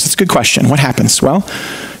justice? That's a good question. What happens? Well,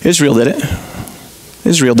 Israel did it.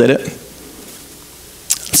 Israel did it.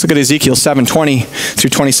 Let's look at Ezekiel 7:20 through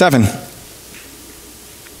 27.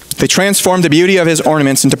 They transformed the beauty of his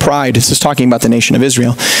ornaments into pride. This is talking about the nation of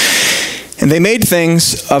Israel. And they made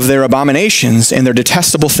things of their abominations and their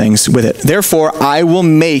detestable things with it. Therefore, I will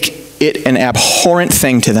make it an abhorrent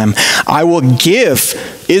thing to them. I will give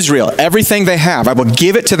Israel everything they have. I will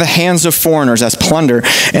give it to the hands of foreigners as plunder,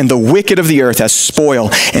 and the wicked of the earth as spoil,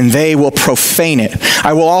 and they will profane it.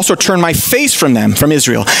 I will also turn my face from them, from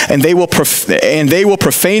Israel, and they will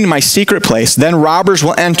profane my secret place. Then robbers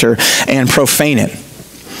will enter and profane it.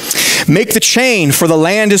 Make the chain, for the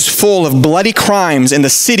land is full of bloody crimes, and the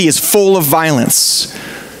city is full of violence.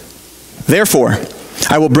 Therefore,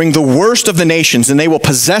 I will bring the worst of the nations, and they will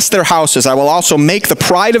possess their houses. I will also make the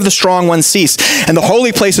pride of the strong ones cease, and the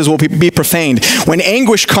holy places will be profaned. When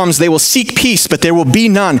anguish comes, they will seek peace, but there will be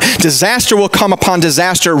none. Disaster will come upon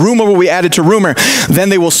disaster. Rumor will be added to rumor. Then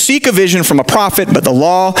they will seek a vision from a prophet, but the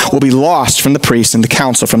law will be lost from the priests and the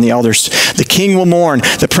counsel from the elders. The king will mourn.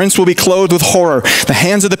 The prince will be clothed with horror. The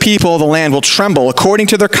hands of the people of the land will tremble. According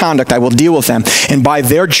to their conduct, I will deal with them, and by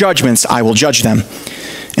their judgments, I will judge them.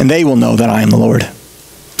 And they will know that I am the Lord.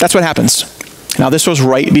 That's what happens. Now, this was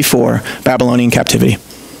right before Babylonian captivity.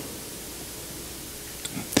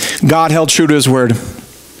 God held true to his word.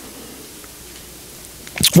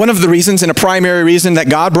 One of the reasons, and a primary reason, that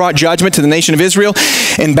God brought judgment to the nation of Israel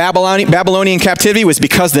in Babylonian captivity was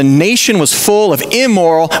because the nation was full of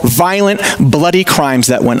immoral, violent, bloody crimes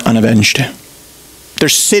that went unavenged. Their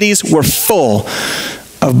cities were full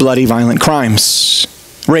of bloody, violent crimes.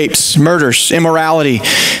 Rapes, murders, immorality,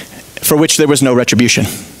 for which there was no retribution.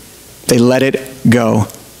 They let it go.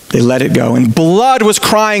 They let it go. And blood was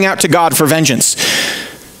crying out to God for vengeance.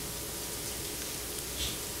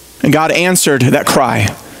 And God answered that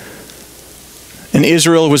cry. And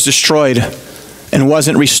Israel was destroyed and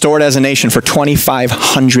wasn't restored as a nation for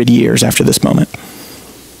 2,500 years after this moment.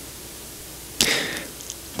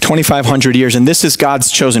 2,500 years. And this is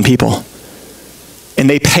God's chosen people. And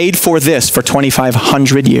they paid for this for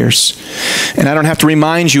 2,500 years. And I don't have to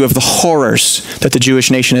remind you of the horrors that the Jewish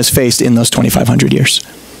nation has faced in those 2,500 years.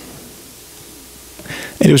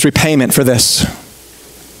 It was repayment for this.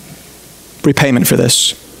 Repayment for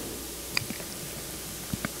this.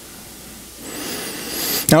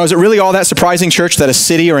 Now, is it really all that surprising, church, that a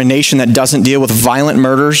city or a nation that doesn't deal with violent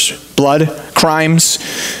murders, blood, crimes,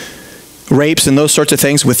 rapes, and those sorts of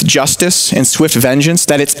things with justice and swift vengeance,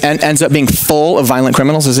 that it ends up being full of violent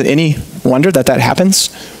criminals? Is it any wonder that that happens?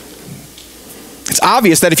 It's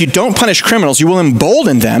obvious that if you don't punish criminals, you will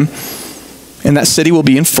embolden them, and that city will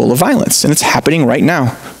be full of violence. And it's happening right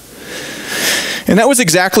now. And that was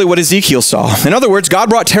exactly what Ezekiel saw. In other words, God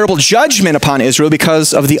brought terrible judgment upon Israel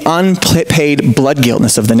because of the unpaid blood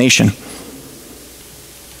guiltness of the nation.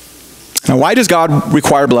 Now, why does God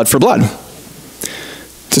require blood for blood?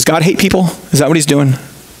 Does God hate people? Is that what he's doing?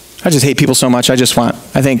 I just hate people so much. I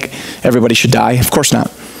think everybody should die. Of course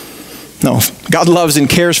not. No, God loves and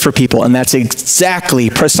cares for people, and that's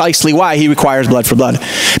precisely why he requires blood for blood.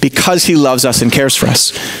 Because he loves us and cares for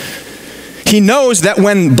us. He knows that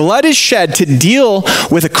when blood is shed to deal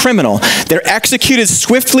with a criminal, they're executed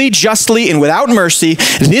swiftly, justly, and without mercy.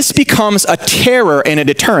 This becomes a terror and a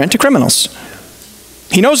deterrent to criminals.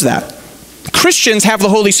 He knows that. Christians have the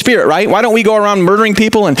Holy Spirit, right? Why don't we go around murdering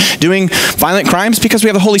people and doing violent crimes? Because we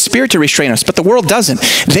have the Holy Spirit to restrain us, but the world doesn't.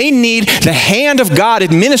 They need the hand of God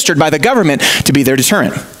administered by the government to be their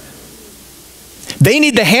deterrent. They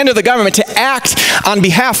need the hand of the government to act on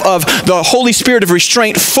behalf of the Holy Spirit of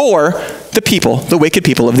restraint for the people, the wicked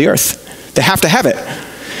people of the earth. They have to have it.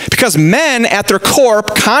 Because men at their core,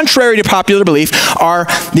 contrary to popular belief, are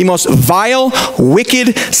the most vile,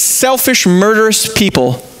 wicked, selfish, murderous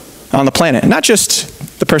people on the planet. Not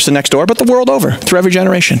just the person next door, but the world over, through every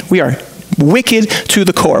generation. We are wicked to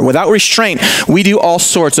the core. Without restraint, we do all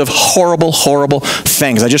sorts of horrible, horrible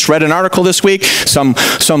things. I just read an article this week. Some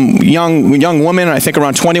young woman, I think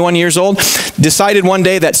around 21 years old, decided one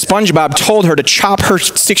day that SpongeBob told her to chop her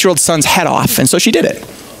 6-year-old son's head off, and so she did it.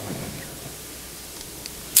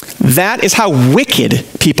 That is how wicked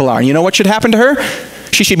people are. And you know what should happen to her?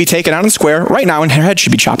 She should be taken out in the square right now, and her head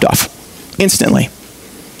should be chopped off instantly.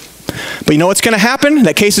 But you know what's going to happen?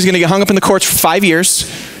 That case is going to get hung up in the courts for 5 years.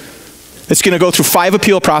 It's going to go through 5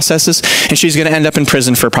 appeal processes, and she's going to end up in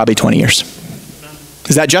prison for probably 20 years.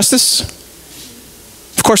 Is that justice?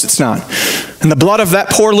 Of course it's not. And the blood of that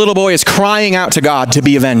poor little boy is crying out to God to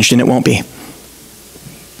be avenged, and it won't be.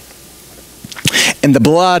 And the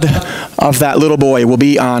blood of that little boy will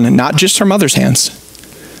be on not just her mother's hands,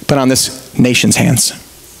 but on this nation's hands.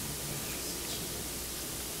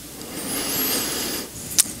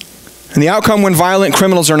 And the outcome when violent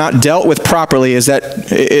criminals are not dealt with properly is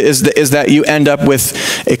that you end up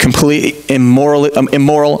with a complete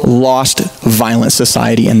immoral, lost, violent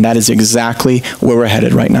society. And that is exactly where we're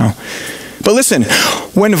headed right now. But listen,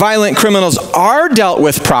 when violent criminals are dealt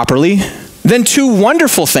with properly, then two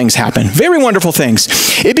wonderful things happen, very wonderful things.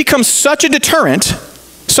 It becomes such a deterrent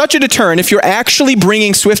if you're actually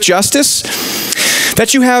bringing swift justice,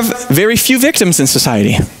 that you have very few victims in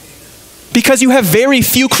society, because you have very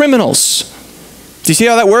few criminals. Do you see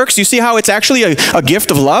how that works? Do you see how it's actually a gift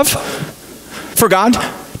of love for God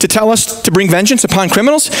to tell us to bring vengeance upon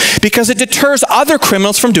criminals? Because it deters other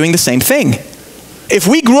criminals from doing the same thing. If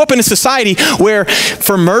we grew up in a society where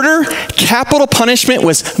for murder, capital punishment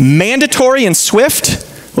was mandatory and swift,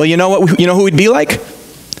 well, you know who we'd be like?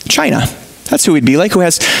 China. That's who we'd be like, who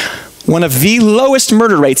has one of the lowest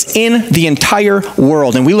murder rates in the entire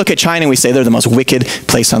world. And we look at China and we say they're the most wicked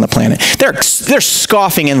place on the planet. They're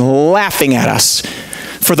scoffing and laughing at us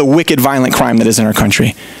for the wicked, violent crime that is in our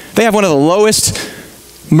country. They have one of the lowest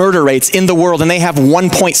murder rates in the world, and they have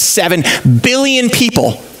 1.7 billion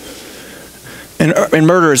people. And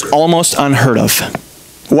murder is almost unheard of.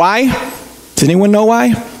 Why? Does anyone know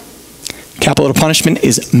why? Capital punishment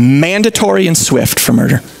is mandatory and swift for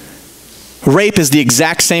murder. Rape is the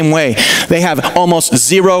exact same way. They have almost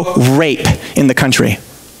zero rape in the country.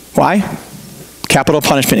 Why? Capital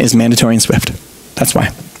punishment is mandatory and swift. That's why.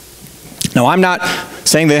 Now, I'm not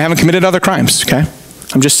saying they haven't committed other crimes, okay?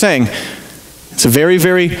 I'm just saying it's a very,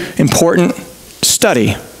 very important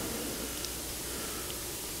study.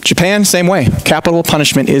 Japan, same way. Capital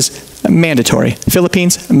punishment is mandatory.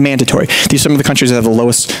 Philippines, mandatory. These are some of the countries that have the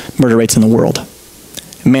lowest murder rates in the world.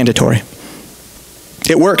 Mandatory.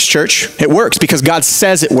 It works, church. It works because God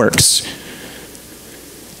says it works.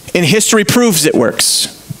 And history proves it works.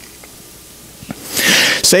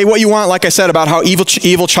 Say what you want, like I said, about how evil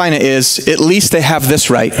China is. At least they have this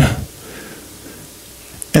right.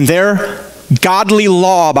 And their godly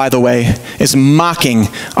law, by the way, is mocking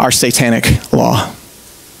our satanic law.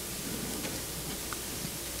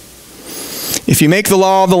 If you make the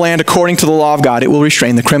law of the land according to the law of God, it will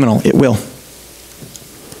restrain the criminal. It will.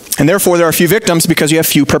 And therefore, there are few victims because you have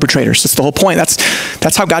few perpetrators. That's the whole point.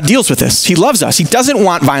 That's how God deals with this. He loves us. He doesn't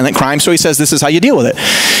want violent crime, so he says this is how you deal with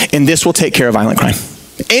it. And this will take care of violent crime.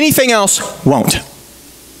 Anything else won't.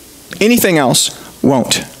 Anything else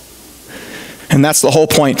won't. And that's the whole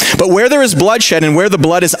point. But where there is bloodshed and where the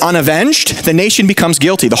blood is unavenged, the nation becomes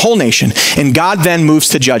guilty, the whole nation. And God then moves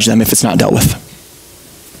to judge them if it's not dealt with.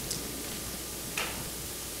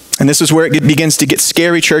 And this is where it begins to get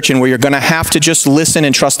scary, church, and where you're going to have to just listen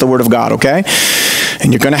and trust the Word of God, okay?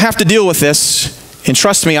 And you're going to have to deal with this. And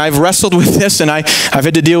trust me, I've wrestled with this, and I've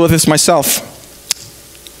had to deal with this myself.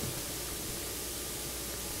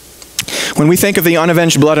 When we think of the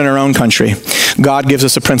unavenged blood in our own country, God gives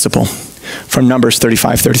us a principle from Numbers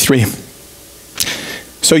 35:33.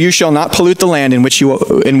 So you shall not pollute the land in which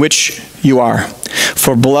you are,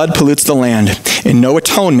 for blood pollutes the land, and no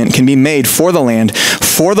atonement can be made for the land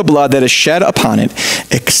for the blood that is shed upon it,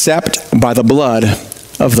 except by the blood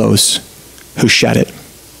of those who shed it.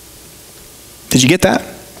 Did you get that?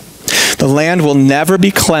 The land will never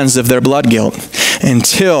be cleansed of their blood guilt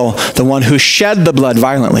until the one who shed the blood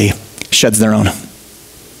violently sheds their own.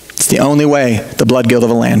 It's the only way the blood guilt of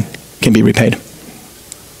a land can be repaid.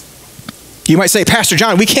 You might say, Pastor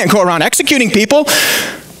John, we can't go around executing people.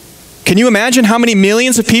 Can you imagine how many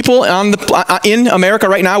millions of people in America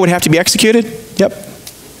right now would have to be executed? Yep,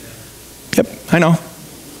 I know.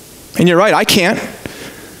 And you're right, I can't.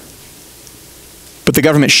 But the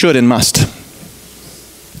government should and must.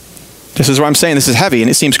 This is where I'm saying this is heavy, and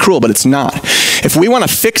it seems cruel, but it's not. If we want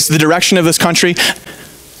to fix the direction of this country,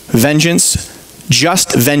 vengeance,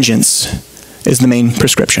 just vengeance, is the main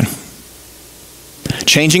prescription.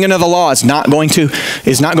 Changing another law is not going to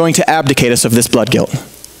abdicate us of this blood guilt.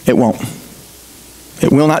 It won't.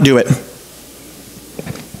 It will not do it.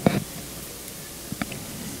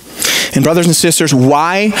 And brothers and sisters,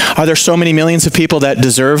 why are there so many millions of people that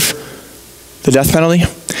deserve the death penalty?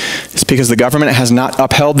 It's because the government has not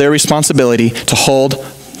upheld their responsibility to hold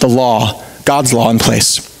the law, God's law, in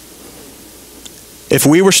place. If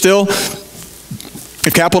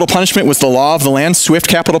capital punishment was the law of the land, swift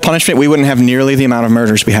capital punishment, we wouldn't have nearly the amount of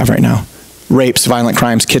murders we have right now. Rapes, violent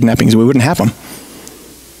crimes, kidnappings, we wouldn't have them.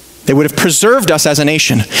 They would have preserved us as a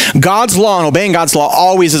nation. God's law and obeying God's law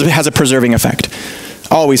always has a preserving effect.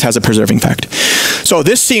 Always has a preserving effect. So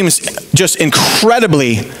this seems just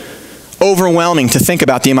incredibly overwhelming to think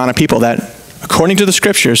about the amount of people that, according to the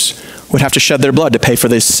scriptures, would have to shed their blood to pay for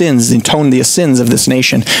the sins, atone the sins of this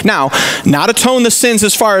nation. Now, not atone the sins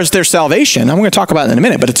as far as their salvation. I'm going to talk about it in a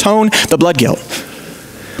minute, but atone the blood guilt.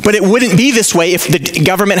 But it wouldn't be this way if the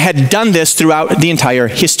government had done this throughout the entire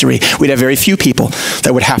history. We'd have very few people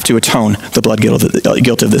that would have to atone the blood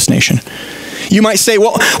guilt of this nation. You might say,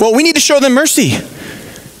 well, we need to show them mercy.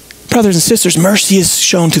 Brothers and sisters, mercy is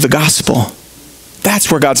shown through the gospel. That's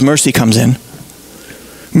where God's mercy comes in.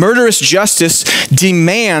 Murderous justice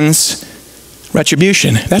demands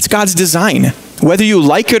retribution. That's God's design. Whether you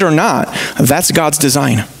like it or not, that's God's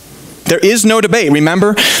design. There is no debate.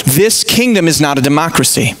 Remember, this kingdom is not a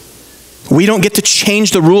democracy. We don't get to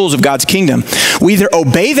change the rules of God's kingdom. We either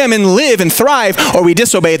obey them and live and thrive, or we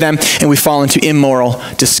disobey them and we fall into immoral,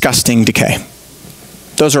 disgusting decay.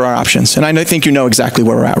 Those are our options. And I think you know exactly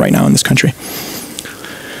where we're at right now in this country.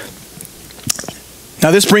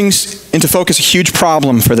 Now this brings into focus a huge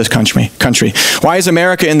problem for this country. Why is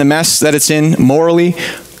America in the mess that it's in morally,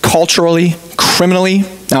 culturally, criminally?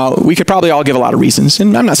 Now we could probably all give a lot of reasons,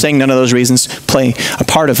 and I'm not saying none of those reasons play a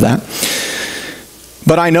part of that.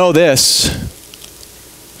 But I know this,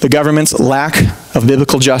 the government's lack of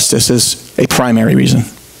biblical justice is a primary reason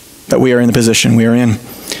that we are in the position we are in.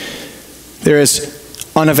 There is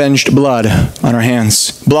unavenged blood on our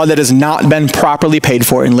hands. Blood that has not been properly paid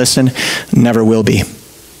for, and listen, never will be.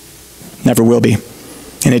 Never will be.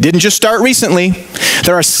 And it didn't just start recently.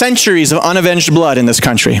 There are centuries of unavenged blood in this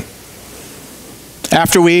country.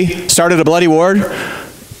 After we started a bloody war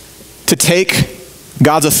to take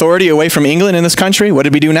God's authority away from England in this country, what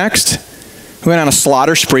did we do next? We went on a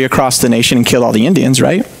slaughter spree across the nation and killed all the Indians,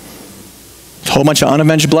 right? A whole bunch of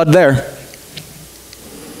unavenged blood there.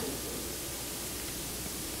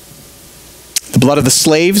 The blood of the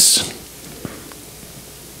slaves,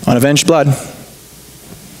 unavenged blood.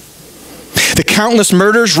 The countless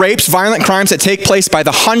murders, rapes, violent crimes that take place by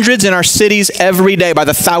the hundreds in our cities every day, by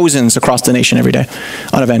the thousands across the nation every day,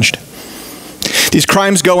 unavenged. These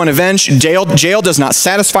crimes go unavenged. Jail does not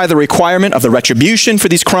satisfy the requirement of the retribution for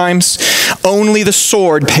these crimes. Only the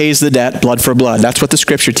sword pays the debt, blood for blood. That's what the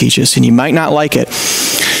scripture teaches, and you might not like it.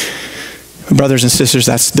 Brothers and sisters,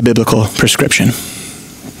 that's the biblical prescription.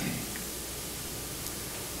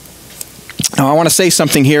 Now, I want to say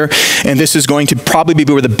something here, and this is going to probably be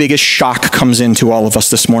where the biggest shock comes into all of us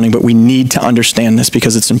this morning, but we need to understand this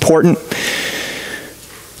because it's important.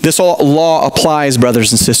 This law applies,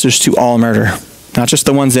 brothers and sisters, to all murder, not just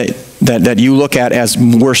the ones that you look at as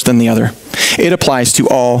worse than the other. It applies to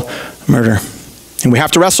all murder. And we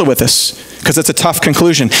have to wrestle with this because it's a tough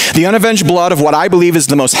conclusion. The unavenged blood of what I believe is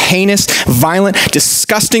the most heinous, violent,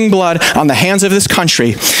 disgusting blood on the hands of this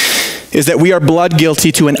country is that we are blood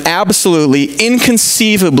guilty to an absolutely,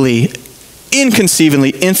 inconceivably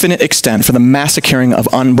infinite extent for the massacring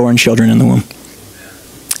of unborn children in the womb.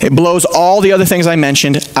 It blows all the other things I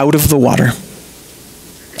mentioned out of the water.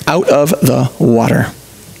 Out of the water.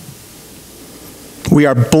 We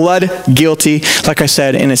are blood guilty, like I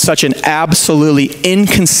said, in such an absolutely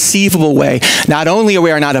inconceivable way. Not only are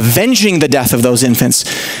we not avenging the death of those infants,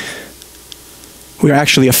 we are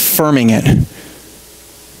actually affirming it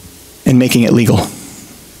and making it legal.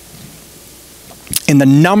 And the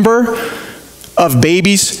number of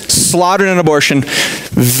babies slaughtered in abortion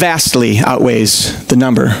vastly outweighs the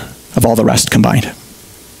number of all the rest combined.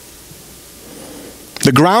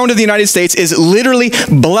 The ground of the United States is literally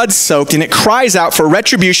blood-soaked, and it cries out for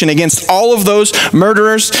retribution against all of those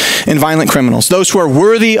murderers and violent criminals, those who are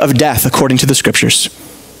worthy of death according to the scriptures.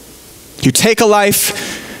 You take a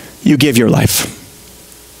life, you give your life.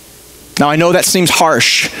 Now I know that seems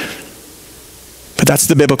harsh, but that's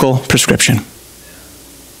the biblical prescription.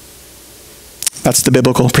 That's the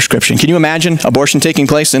biblical prescription. Can you imagine abortion taking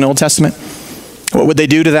place in the Old Testament? What would they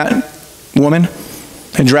do to that woman?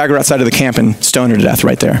 And drag her outside of the camp and stone her to death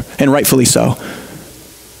right there. And rightfully so.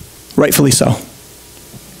 Rightfully so.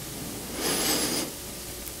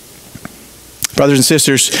 Brothers and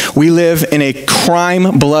sisters, we live in a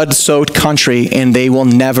crime, blood-soaked country, and they will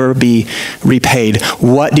never be repaid.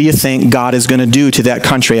 What do you think God is going to do to that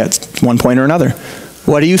country at one point or another?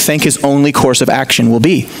 What do you think his only course of action will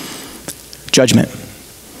be? Judgment.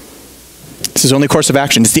 It's his only course of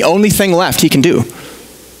action. It's the only thing left he can do.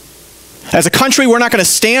 As a country, we're not going to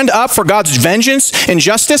stand up for God's vengeance and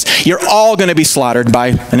justice. You're all going to be slaughtered by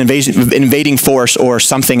an invading force or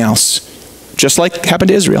something else. Just like happened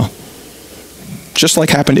to Israel. Just like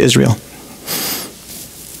happened to Israel.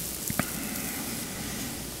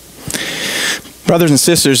 Brothers and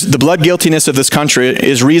sisters, the blood guiltiness of this country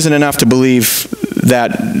is reason enough to believe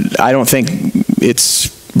that I don't think it's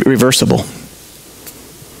reversible.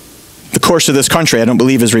 The course of this country, I don't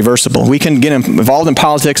believe, is reversible. We can get involved in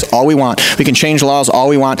politics all we want. We can change laws all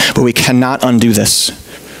we want, but we cannot undo this.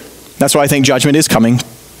 That's why I think judgment is coming,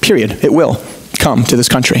 period. It will come to this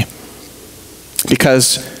country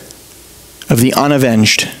because of the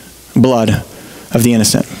unavenged blood of the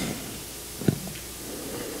innocent.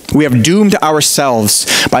 We have doomed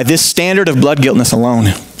ourselves by this standard of blood guiltness alone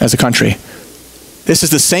as a country. This is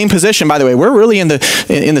the same position, by the way. We're really in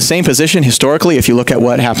the same position historically if you look at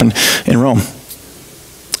what happened in Rome.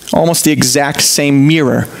 Almost the exact same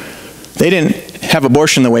mirror. They didn't have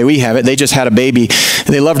abortion the way we have it. They just had a baby.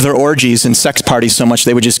 They loved their orgies and sex parties so much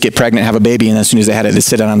they would just get pregnant, have a baby, and as soon as they had it, they'd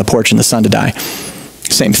sit out on the porch in the sun to die.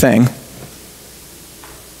 Same thing.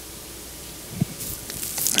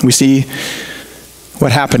 We see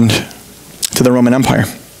what happened to the Roman Empire.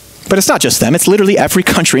 But it's not just them. It's literally every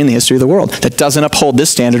country in the history of the world that doesn't uphold this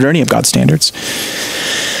standard or any of God's standards.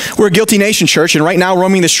 We're a guilty nation, church, and right now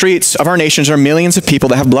roaming the streets of our nations are millions of people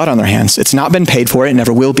that have blood on their hands. It's not been paid for. It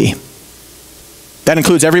never will be. That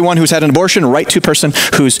includes everyone who's had an abortion, right to a person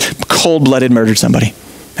who's cold-blooded murdered somebody.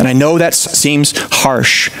 And I know that seems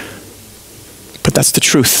harsh, but that's the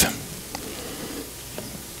truth.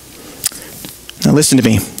 Now listen to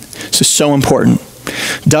me. This is so important.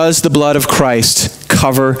 Does the blood of Christ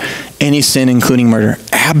cover any sin, including murder?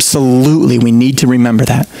 Absolutely. We need to remember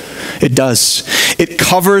that. It does. It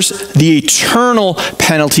covers the eternal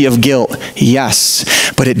penalty of guilt,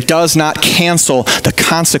 yes, but it does not cancel the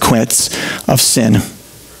consequence of sin.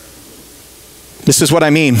 This is what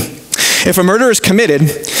I mean. If a murder is committed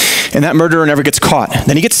and that murderer never gets caught,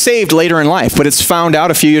 then he gets saved later in life, but it's found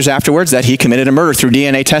out a few years afterwards that he committed a murder through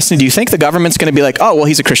DNA testing, do you think the government's going to be like, oh, well,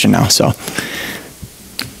 he's a Christian now, so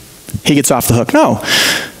he gets off the hook? No.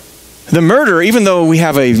 The murderer, even though we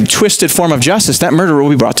have a twisted form of justice, that murderer will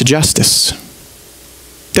be brought to justice.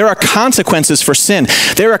 There are consequences for sin.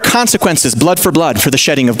 There are consequences, blood, for the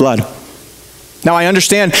shedding of blood. Now, I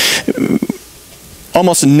understand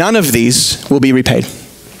almost none of these will be repaid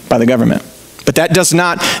by the government. But that does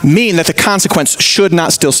not mean that the consequence should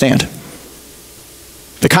not still stand.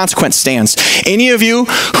 The consequence stands. Any of you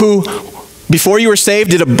who, before you were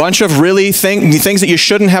saved, did a bunch of really things that you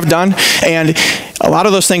shouldn't have done, and a lot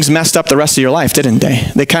of those things messed up the rest of your life, didn't they?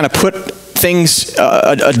 They kind of put things,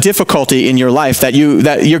 a difficulty in your life that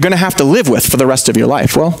you're going to have to live with for the rest of your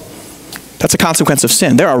life. Well, that's a consequence of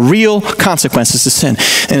sin. There are real consequences to sin,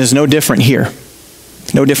 and it's no different here.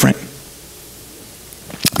 No different.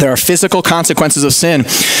 There are physical consequences of sin.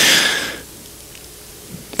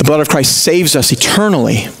 The blood of Christ saves us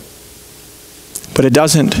eternally, but it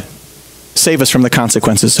doesn't save us from the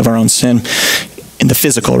consequences of our own sin in the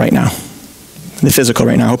physical right now. In the physical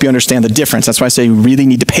right now. I hope you understand the difference. That's why I say you really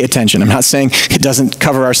need to pay attention. I'm not saying it doesn't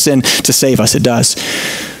cover our sin to save us. It does.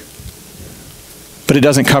 But it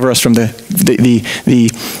doesn't cover us from the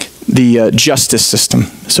justice system,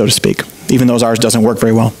 so to speak, even though ours doesn't work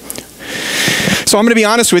very well. So I'm going to be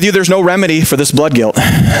honest with you, there's no remedy for this blood guilt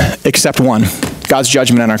except one: God's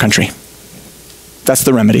judgment on our country. That's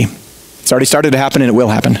the remedy. It's already started to happen, and it will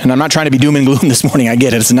happen. And I'm not trying to be doom and gloom this morning. I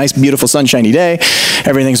get it. It's a nice, beautiful, sunshiny day.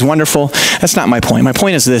 Everything's wonderful. That's not my point. My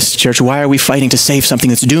point is this, church: why are we fighting to save something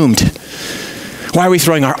that's doomed? Why are we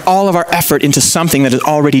throwing all of our effort into something that is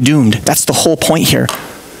already doomed? That's the whole point here.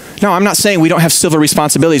 No, I'm not saying we don't have civil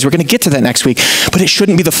responsibilities. We're going to get to that next week. But it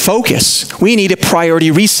shouldn't be the focus. We need a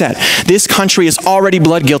priority reset. This country is already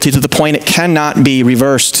blood guilty to the point it cannot be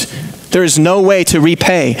reversed. There is no way to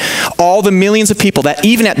repay all the millions of people that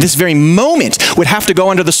even at this very moment would have to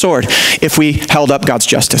go under the sword if we held up God's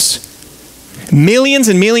justice. Millions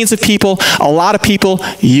and millions of people, a lot of people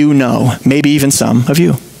you know, maybe even some of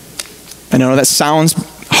you. I know that sounds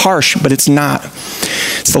harsh, but it's not.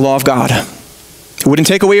 It's the law of God. It wouldn't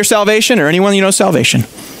take away your salvation or anyone you know's salvation.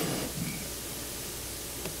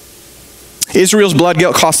 Israel's blood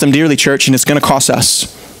guilt cost them dearly, church, and it's going to cost us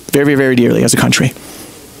very, very dearly as a country.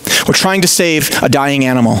 We're trying to save a dying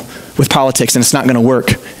animal with politics, and it's not going to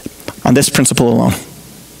work on this principle alone.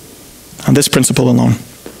 On this principle alone.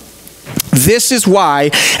 This is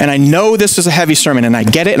why, and I know this is a heavy sermon, and I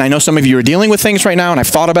get it, and I know some of you are dealing with things right now, and I've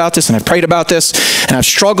thought about this, and I've prayed about this, and I've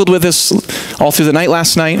struggled with this all through the night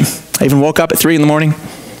last night. I even woke up at 3 in the morning.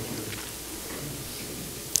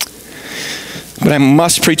 But I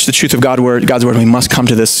must preach the truth of God's word, and we must come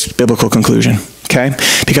to this biblical conclusion, okay?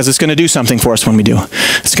 Because it's going to do something for us when we do.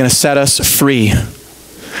 It's going to set us free, and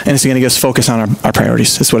it's going to get us focused on our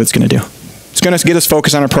priorities. That's what it's going to do. It's going to get us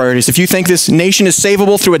focused on our priorities. If you think this nation is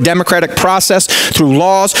savable through a democratic process, through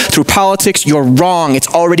laws, through politics, you're wrong. It's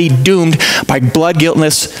already doomed by blood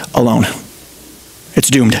guiltness alone. It's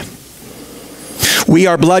doomed. We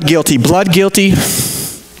are blood guilty by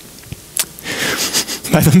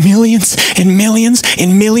the millions and millions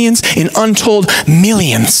and millions and untold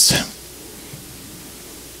millions.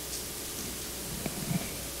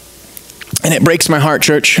 And it breaks my heart,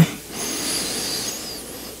 church.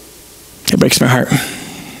 It breaks my heart.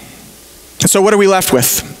 And so what are we left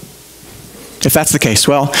with? If that's the case,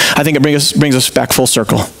 well, I think it brings us back full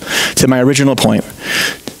circle to my original point.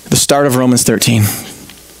 the start of Romans 13.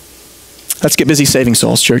 Let's get busy saving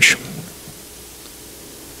souls, church.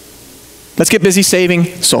 Let's get busy saving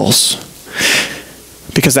souls,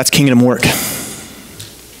 because that's kingdom work.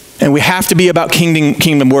 And we have to be about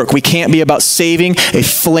kingdom work. We can't be about saving a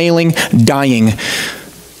flailing, dying,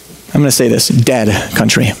 I'm going to say this, dead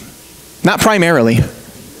country. Not primarily.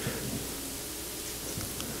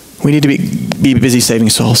 We need to be busy saving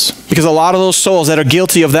souls, because a lot of those souls that are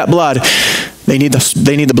guilty of that blood, they need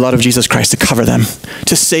the blood of Jesus Christ to cover them,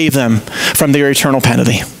 to save them from their eternal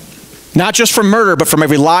penalty. Not just from murder, but from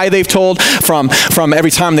every lie they've told, from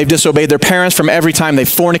every time they've disobeyed their parents, from every time they've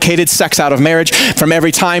fornicated, sex out of marriage, from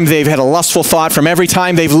every time they've had a lustful thought, from every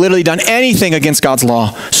time they've literally done anything against God's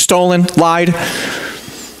law, stolen, lied.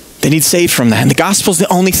 They need saved from that. And the gospel is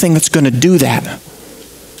the only thing that's going to do that.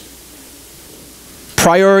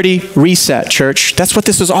 Priority reset, church. That's what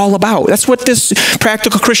this is all about. That's what this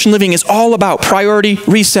practical Christian living is all about. Priority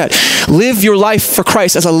reset. Live your life for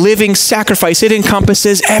Christ as a living sacrifice. It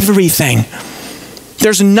encompasses everything.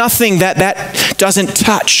 There's nothing that doesn't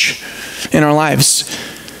touch in our lives.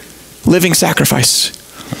 Living sacrifice.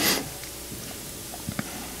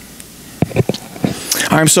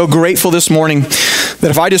 I'm so grateful this morning that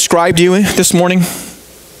if I described you this morning,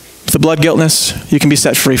 the blood guiltness, you can be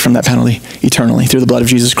set free from that penalty eternally through the blood of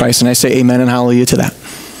Jesus Christ. And I say amen and hallelujah to that.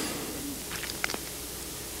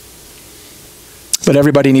 But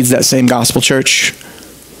everybody needs that same gospel, church.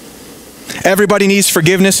 Everybody needs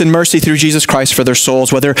forgiveness and mercy through Jesus Christ for their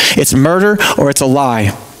souls, whether it's murder or it's a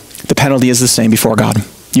lie. The penalty is the same before God.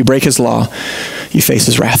 You break his law, you face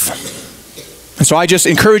his wrath. And so I just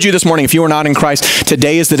encourage you this morning, if you are not in Christ,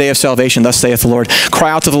 today is the day of salvation, thus saith the Lord. Cry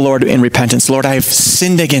out to the Lord in repentance. Lord, I have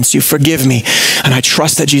sinned against you. Forgive me. And I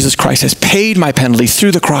trust that Jesus Christ has paid my penalty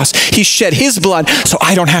through the cross. He shed his blood so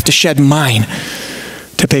I don't have to shed mine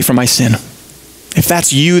to pay for my sin. If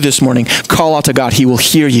that's you this morning, call out to God. He will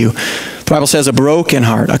hear you. The Bible says a broken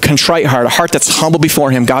heart, a contrite heart, a heart that's humble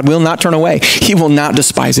before him, God will not turn away. He will not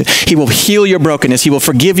despise it. He will heal your brokenness. He will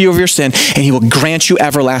forgive you of your sin, and he will grant you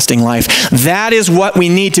everlasting life. That is what we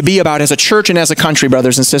need to be about as a church and as a country,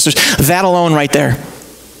 brothers and sisters. That alone right there.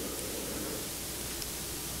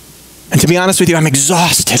 And to be honest with you, I'm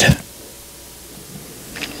exhausted.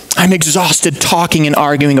 I'm exhausted talking and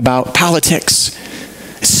arguing about politics,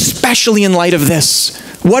 especially in light of this.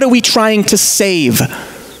 What are we trying to save?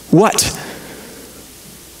 What?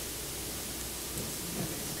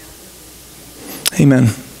 Amen.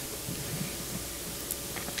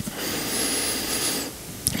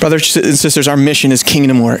 Brothers and sisters, our mission is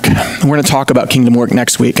kingdom work. We're going to talk about kingdom work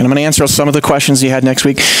next week. And I'm going to answer some of the questions you had next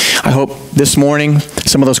week. I hope this morning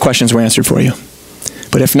some of those questions were answered for you.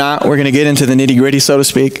 But if not, we're going to get into the nitty-gritty, so to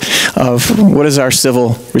speak, of what does our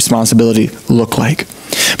civil responsibility look like.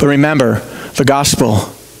 But remember, the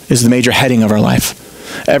gospel is the major heading of our life.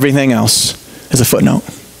 Everything else is a footnote.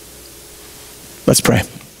 Let's pray.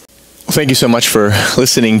 Well, thank you so much for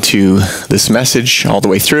listening to this message all the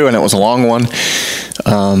way through, and it was a long one.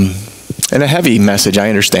 And a heavy message, I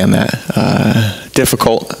understand that.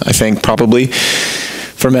 Difficult, I think, probably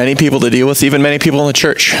for many people to deal with, even many people in the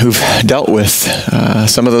church who've dealt with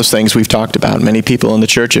some of those things we've talked about. Many people in the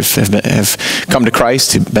church have come to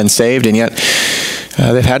Christ, have been saved, and yet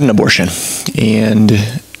they've had an abortion.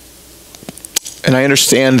 And I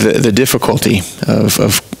understand the difficulty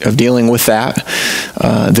of dealing with that,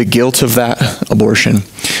 the guilt of that abortion.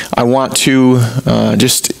 I want to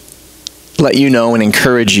just let you know and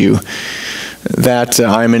encourage you that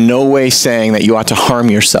I'm in no way saying that you ought to harm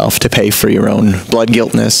yourself to pay for your own blood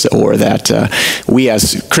guiltness, or that we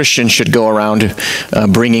as Christians should go around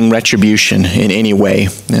bringing retribution in any way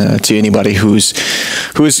to anybody who's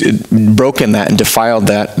broken that and defiled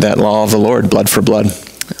that law of the Lord, blood for blood.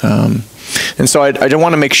 And so I don't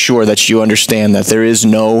want to make sure that you understand that there is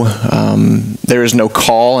no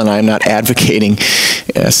call, and I'm not advocating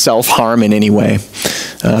self-harm in any way,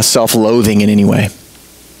 self-loathing in any way.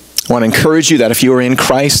 I want to encourage you that if you are in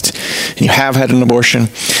Christ and you have had an abortion,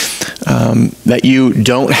 that you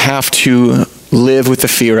don't have to live with the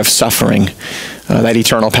fear of suffering that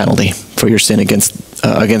eternal penalty for your sin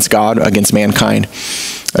against God, against mankind,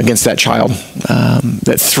 against that child.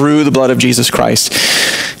 That through the blood of Jesus Christ,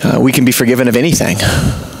 we can be forgiven of anything,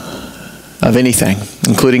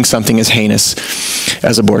 including something as heinous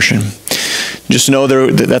as abortion. Just know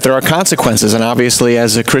that there are consequences, and obviously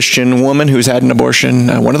as a Christian woman who's had an abortion,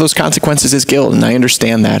 one of those consequences is guilt, and I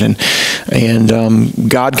understand that, and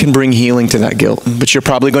God can bring healing to that guilt, but you're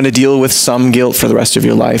probably going to deal with some guilt for the rest of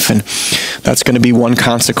your life, and that's going to be one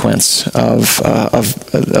consequence of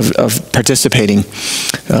participating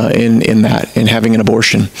in having an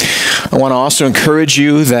abortion. I want to also encourage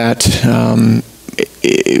you that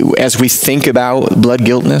as we think about blood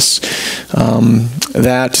guiltness,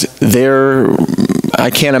 that I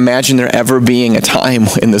can't imagine there ever being a time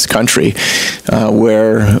in this country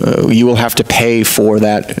where you will have to pay for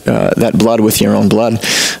that blood with your own blood.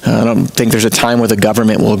 I don't think there's a time where the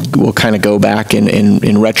government will kind of go back and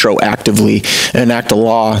retroactively enact a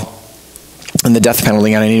law and the death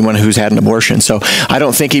penalty on anyone who's had an abortion. So I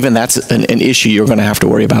don't think even that's an issue you're going to have to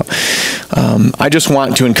worry about. I just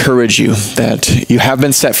want to encourage you that you have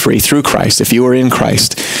been set free through Christ. If you are in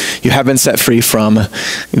Christ, you have been set free from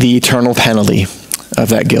the eternal penalty of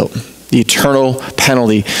that guilt, the eternal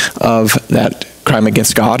penalty of that crime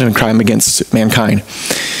against God and crime against mankind.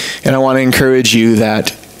 And I want to encourage you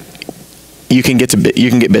that you can get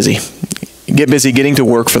busy. Get busy getting to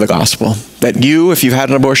work for the gospel. That you, if you've had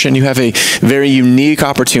an abortion, you have a very unique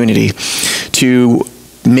opportunity to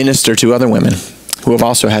minister to other women who have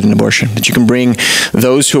also had an abortion. That you can bring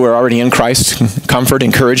those who are already in Christ comfort,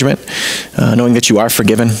 encouragement, knowing that you are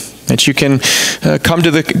forgiven. That you can come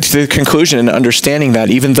to the conclusion and understanding that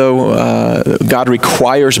even though God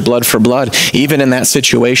requires blood for blood, even in that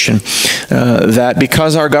situation, that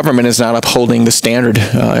because our government is not upholding the standard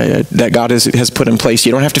that God has put in place,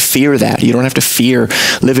 you don't have to fear that. You don't have to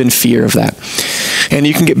live in fear of that. And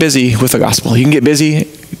you can get busy with the gospel. You can get busy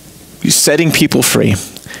setting people free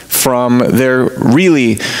from their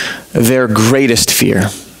greatest fear.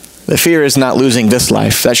 The fear is not losing this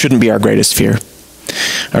life. That shouldn't be our greatest fear.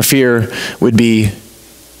 Our fear would be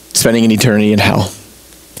spending an eternity in hell,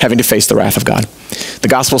 having to face the wrath of God. The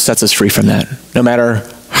gospel sets us free from that. No matter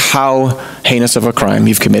how heinous of a crime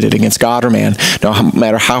you've committed against God or man, no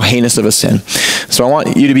matter how heinous of a sin. So I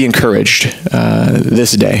want you to be encouraged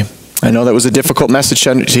this day. I know that was a difficult message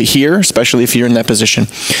to hear, especially if you're in that position.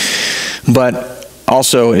 But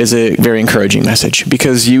also it is a very encouraging message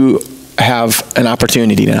because you have an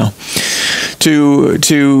opportunity now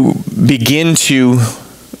to begin to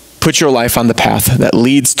put your life on the path that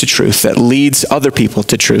leads to truth, that leads other people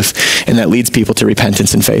to truth, and that leads people to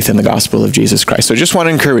repentance and faith in the gospel of Jesus Christ. So I just want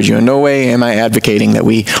to encourage you. In no way am I advocating that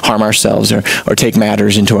we harm ourselves or take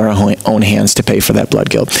matters into our own hands to pay for that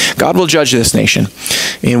blood guilt. God will judge this nation,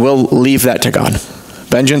 and we'll leave that to God.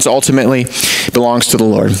 Vengeance ultimately belongs to the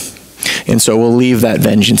Lord. And so we'll leave that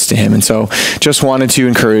vengeance to him. And so just wanted to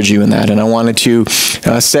encourage you in that. And I wanted to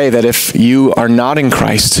say that if you are not in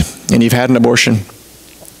Christ and you've had an abortion,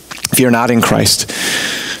 if you're not in Christ,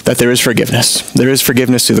 that there is forgiveness. There is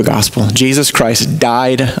forgiveness through the gospel. Jesus Christ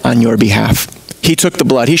died on your behalf. He took the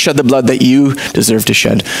blood. He shed the blood that you deserve to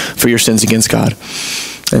shed for your sins against God.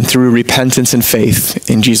 And through repentance and faith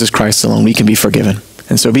in Jesus Christ alone, we can be forgiven.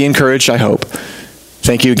 And so be encouraged, I hope.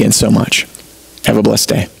 Thank you again so much. Have a blessed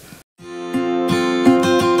day.